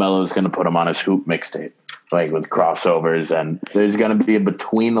 and LaMelo's going to put him on his hoop mixtape, like with crossovers, and there's going to be a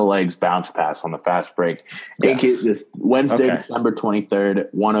between the legs bounce pass on the fast break. Yes. This Wednesday, okay. December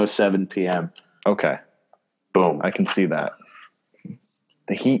 23rd, 1:07 p.m. Okay, boom. I can see that.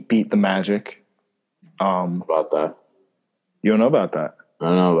 The Heat beat the Magic. About that. You don't know about that? I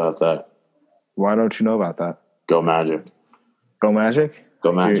don't know about that. Why don't you know about that? Go Magic. Go Magic?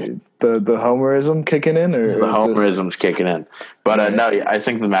 Go Magic. The homerism kicking in? Or the homerism's kicking in. But no, I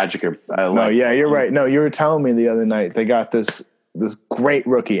think the Magic are... you're right. No, you were telling me the other night they got this great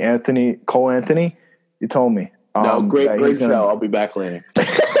rookie, Cole Anthony. You told me. Great show. I'll be back later.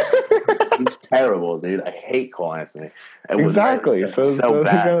 He's terrible, dude. I hate Cole Anthony. Exactly. So bad.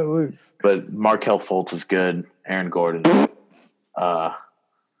 They're gonna lose. But Markelle Fultz is good. Aaron Gordon.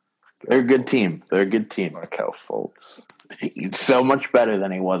 They're a good team. Markelle Fultz. He's so much better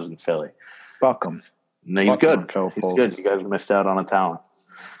than he was in Philly. Fuck him. No, he's good. He's good. You guys missed out on a talent.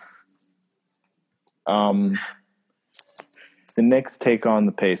 The Knicks take on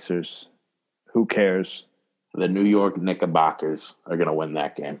the Pacers. Who cares? The New York Knickerbockers are going to win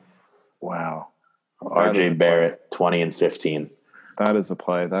that game. Wow. RJ Barrett, 20 and 15. That is a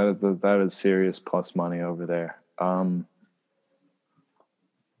play. That is serious plus money over there.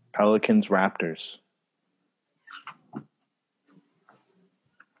 Pelicans, Raptors.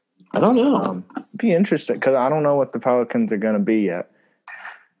 I don't know. Be interesting because I don't know what the Pelicans are going to be yet.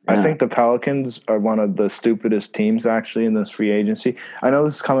 Yeah. I think the Pelicans are one of the stupidest teams actually in this free agency. I know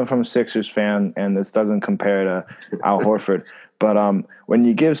this is coming from a Sixers fan, and this doesn't compare to Al Horford, but when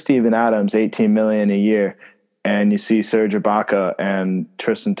you give Steven Adams $18 million a year, and you see Serge Ibaka and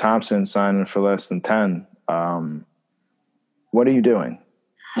Tristan Thompson signing for less than 10, what are you doing?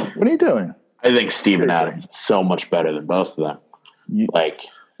 What are you doing? I think Steven Adams is so much better than both of them.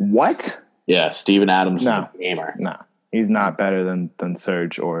 What? Yeah, Steven Adams is a gamer. No, he's not better than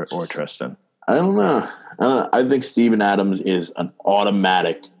Serge or Tristan. I don't know. I think Steven Adams is an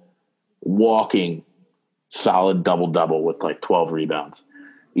automatic walking solid double-double with 12 rebounds.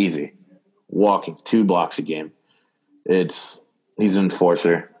 Easy. Walking 2 blocks a game. He's an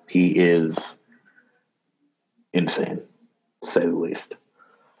enforcer. He is insane, to say the least.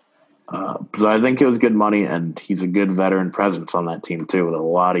 So I think it was good money, and he's a good veteran presence on that team too, with a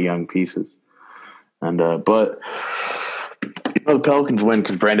lot of young pieces. And but the Pelicans win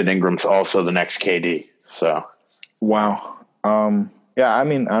because Brandon Ingram's also the next KD. So wow, yeah. I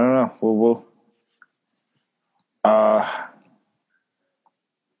mean, I don't know. We'll I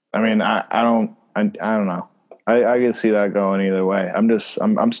mean, I don't know. I can see that going either way.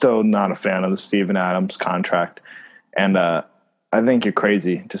 I'm still not a fan of the Steven Adams contract, and I think you're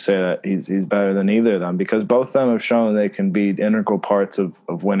crazy to say that he's better than either of them because both of them have shown they can be integral parts of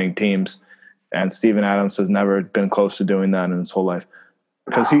winning teams, and Steven Adams has never been close to doing that in his whole life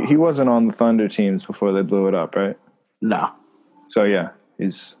because he wasn't on the Thunder teams before they blew it up, right? No. So yeah,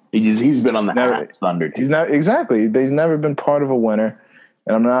 he's been on the Thunder team. He's never been part of a winner.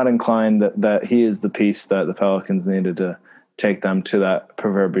 And I'm not inclined that he is the piece that the Pelicans needed to take them to that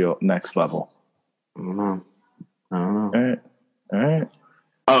proverbial next level. I don't know. All right.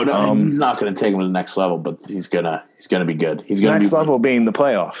 Oh no, he's not going to take him to the next level, but he's gonna be good. He's going to next level being the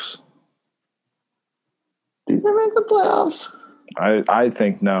playoffs. Do they make the playoffs? I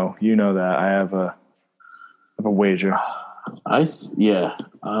think no. You know that I have a wager.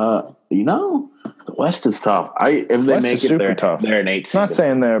 The West is tough. If they make it, they're an 8 seed. I'm not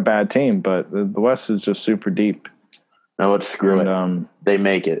saying they're a bad team, but the West is just super deep. No, let's screw it. They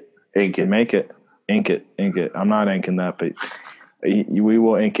make it. Ink it. Make it. Ink it. I'm not inking that, but we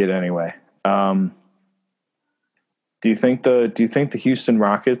will ink it anyway. Do you think the Houston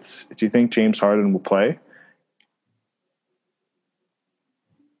Rockets? Do you think James Harden will play?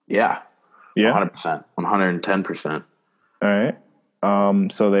 Yeah. 100%, 110%. All right.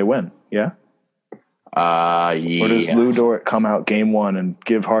 So they win. Yeah. Yeah. Or does Lou Dort come out game 1 and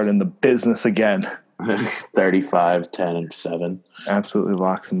give Harden the business again? 35, 10, and 7. Absolutely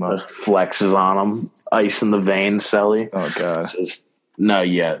locks him up. Flexes on him. Ice in the veins, Selly. Oh, gosh. No,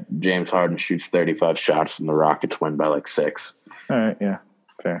 yeah. James Harden shoots 35 shots and the Rockets win by like 6. All right, yeah,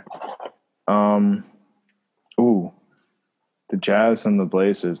 fair. The Jazz and the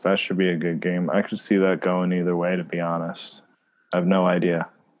Blazers, that should be a good game. I could see that going either way, to be honest. I have no idea.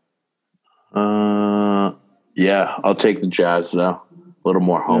 Yeah, I'll take the Jazz though. A little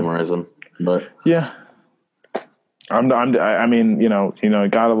more homerism, but yeah. I mean,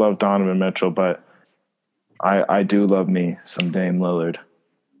 gotta love Donovan Mitchell, but I do love me some Dame Lillard.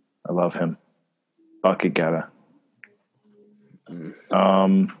 I love him. Bucket getter.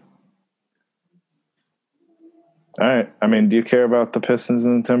 All right. I mean, do you care about the Pistons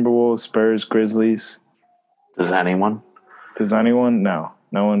and the Timberwolves, Spurs, Grizzlies? Does anyone? No.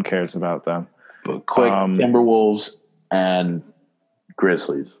 No one cares about them. But quick, Timberwolves and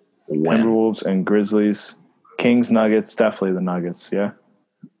Grizzlies win. Timberwolves and Grizzlies. Kings, Nuggets, definitely the Nuggets, yeah?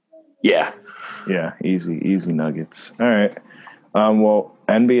 Yeah. Yeah, easy Nuggets. All right. Well,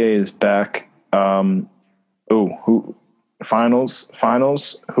 NBA is back.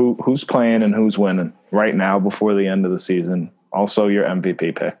 Finals. Who's playing and who's winning right now before the end of the season? Also, your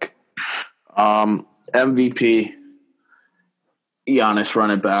MVP pick. MVP, Giannis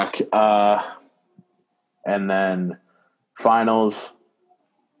running back. And then finals,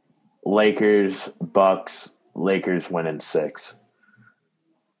 Lakers, Bucks. Lakers winning 6.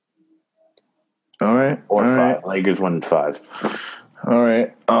 All right. Or 5. Right. Lakers winning 5. All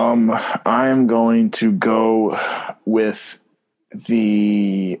right. I am going to go with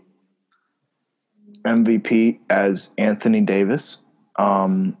the MVP as Anthony Davis.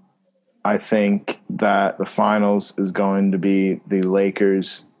 I think that the finals is going to be the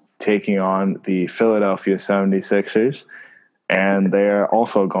Lakers taking on the Philadelphia 76ers, and they're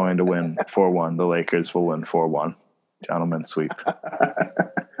also going to win 4-1. The Lakers will win 4-1. Gentlemen sweep.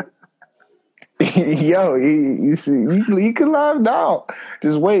 Yo, you see, you can laugh now.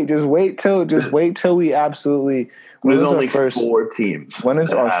 Just wait till we absolutely. There's only 4 teams. When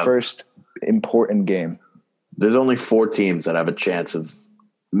is our first important game? There's only 4 teams that have a chance of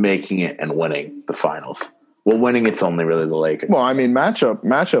making it and winning the finals. Well, winning it's only really the Lakers. Well, I mean,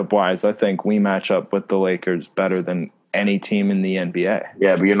 matchup wise, I think we match up with the Lakers better than any team in the NBA.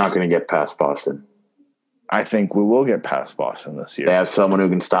 Yeah, but you're not going to get past Boston. I think we will get past Boston this year. They have someone who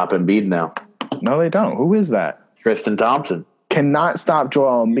can stop Embiid now. No, they don't. Who is that? Tristan Thompson. Cannot stop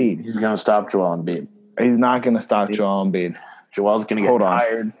Joel Embiid. He's going to stop Joel Embiid. He's not going to stop Joel Embiid. Joel's going to get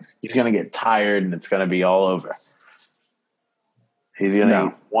tired. He's going to get tired, and it's going to be all over. He's going to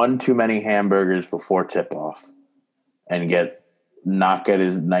eat 1 too many hamburgers before tip-off and not get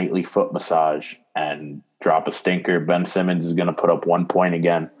his nightly foot massage and drop a stinker. Ben Simmons is going to put up 1 point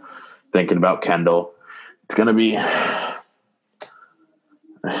again. Thinking about Kendall. It's going to be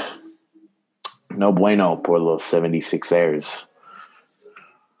no bueno por los 76ers.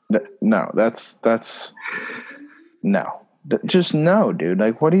 No, that's no. Just no, dude.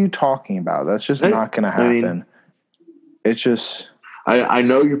 Like, what are you talking about? That's just not going to happen. It's just. I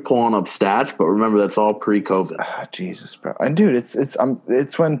know you're pulling up stats, but remember that's all pre-COVID. Jesus, bro. And dude,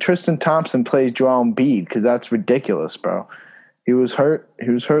 it's when Tristan Thompson plays Joel Embiid because that's ridiculous, bro. He was hurt. He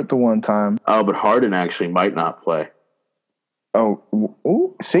was hurt the one time. Oh, but Harden actually might not play. Oh,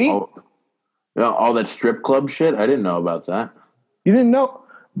 ooh, see? All that strip club shit? I didn't know about that. You didn't know?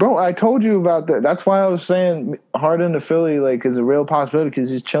 Bro, I told you about that. That's why I was saying Harden to Philly is a real possibility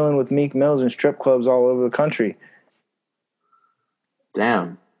because he's chilling with Meek Mills in strip clubs all over the country.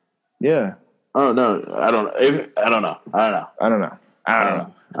 Damn. Yeah. Oh, no. I don't know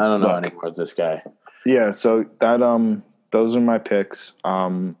anymore with this guy. Yeah, so that those are my picks.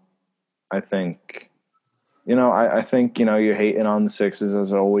 I think I think you're hating on the Sixers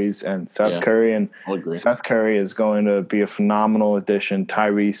as always, and Seth Curry is going to be a phenomenal addition.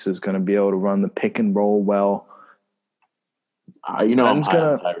 Tyrese is going to be able to run the pick and roll well. I'm high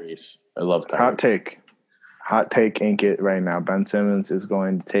on Tyrese. I love Tyrese. Hot take, ink it right now. Ben Simmons is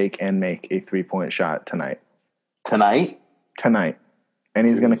going to take and make a 3-point shot tonight. Tonight. And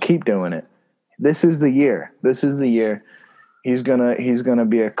he's going to keep doing it. This is the year. He's gonna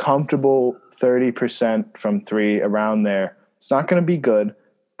be a comfortable 30% from 3 around there. It's not gonna be good,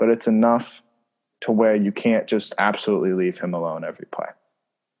 but it's enough to where you can't just absolutely leave him alone every play.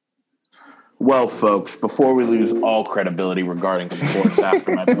 Well, folks, before we lose all credibility regarding sports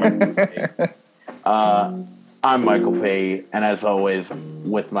after my birthday, I'm Michael Fahey, and as always,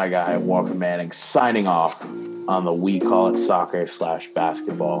 with my guy Walker Manning, signing off on the We Call It Soccer /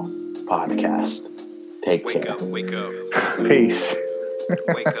 Basketball podcast. Take care. Wake up. Peace.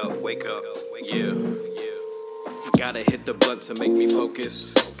 Wake up. Yeah. Gotta hit the button to make me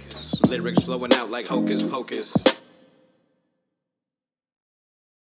focus. Lyrics flowing out like hocus pocus.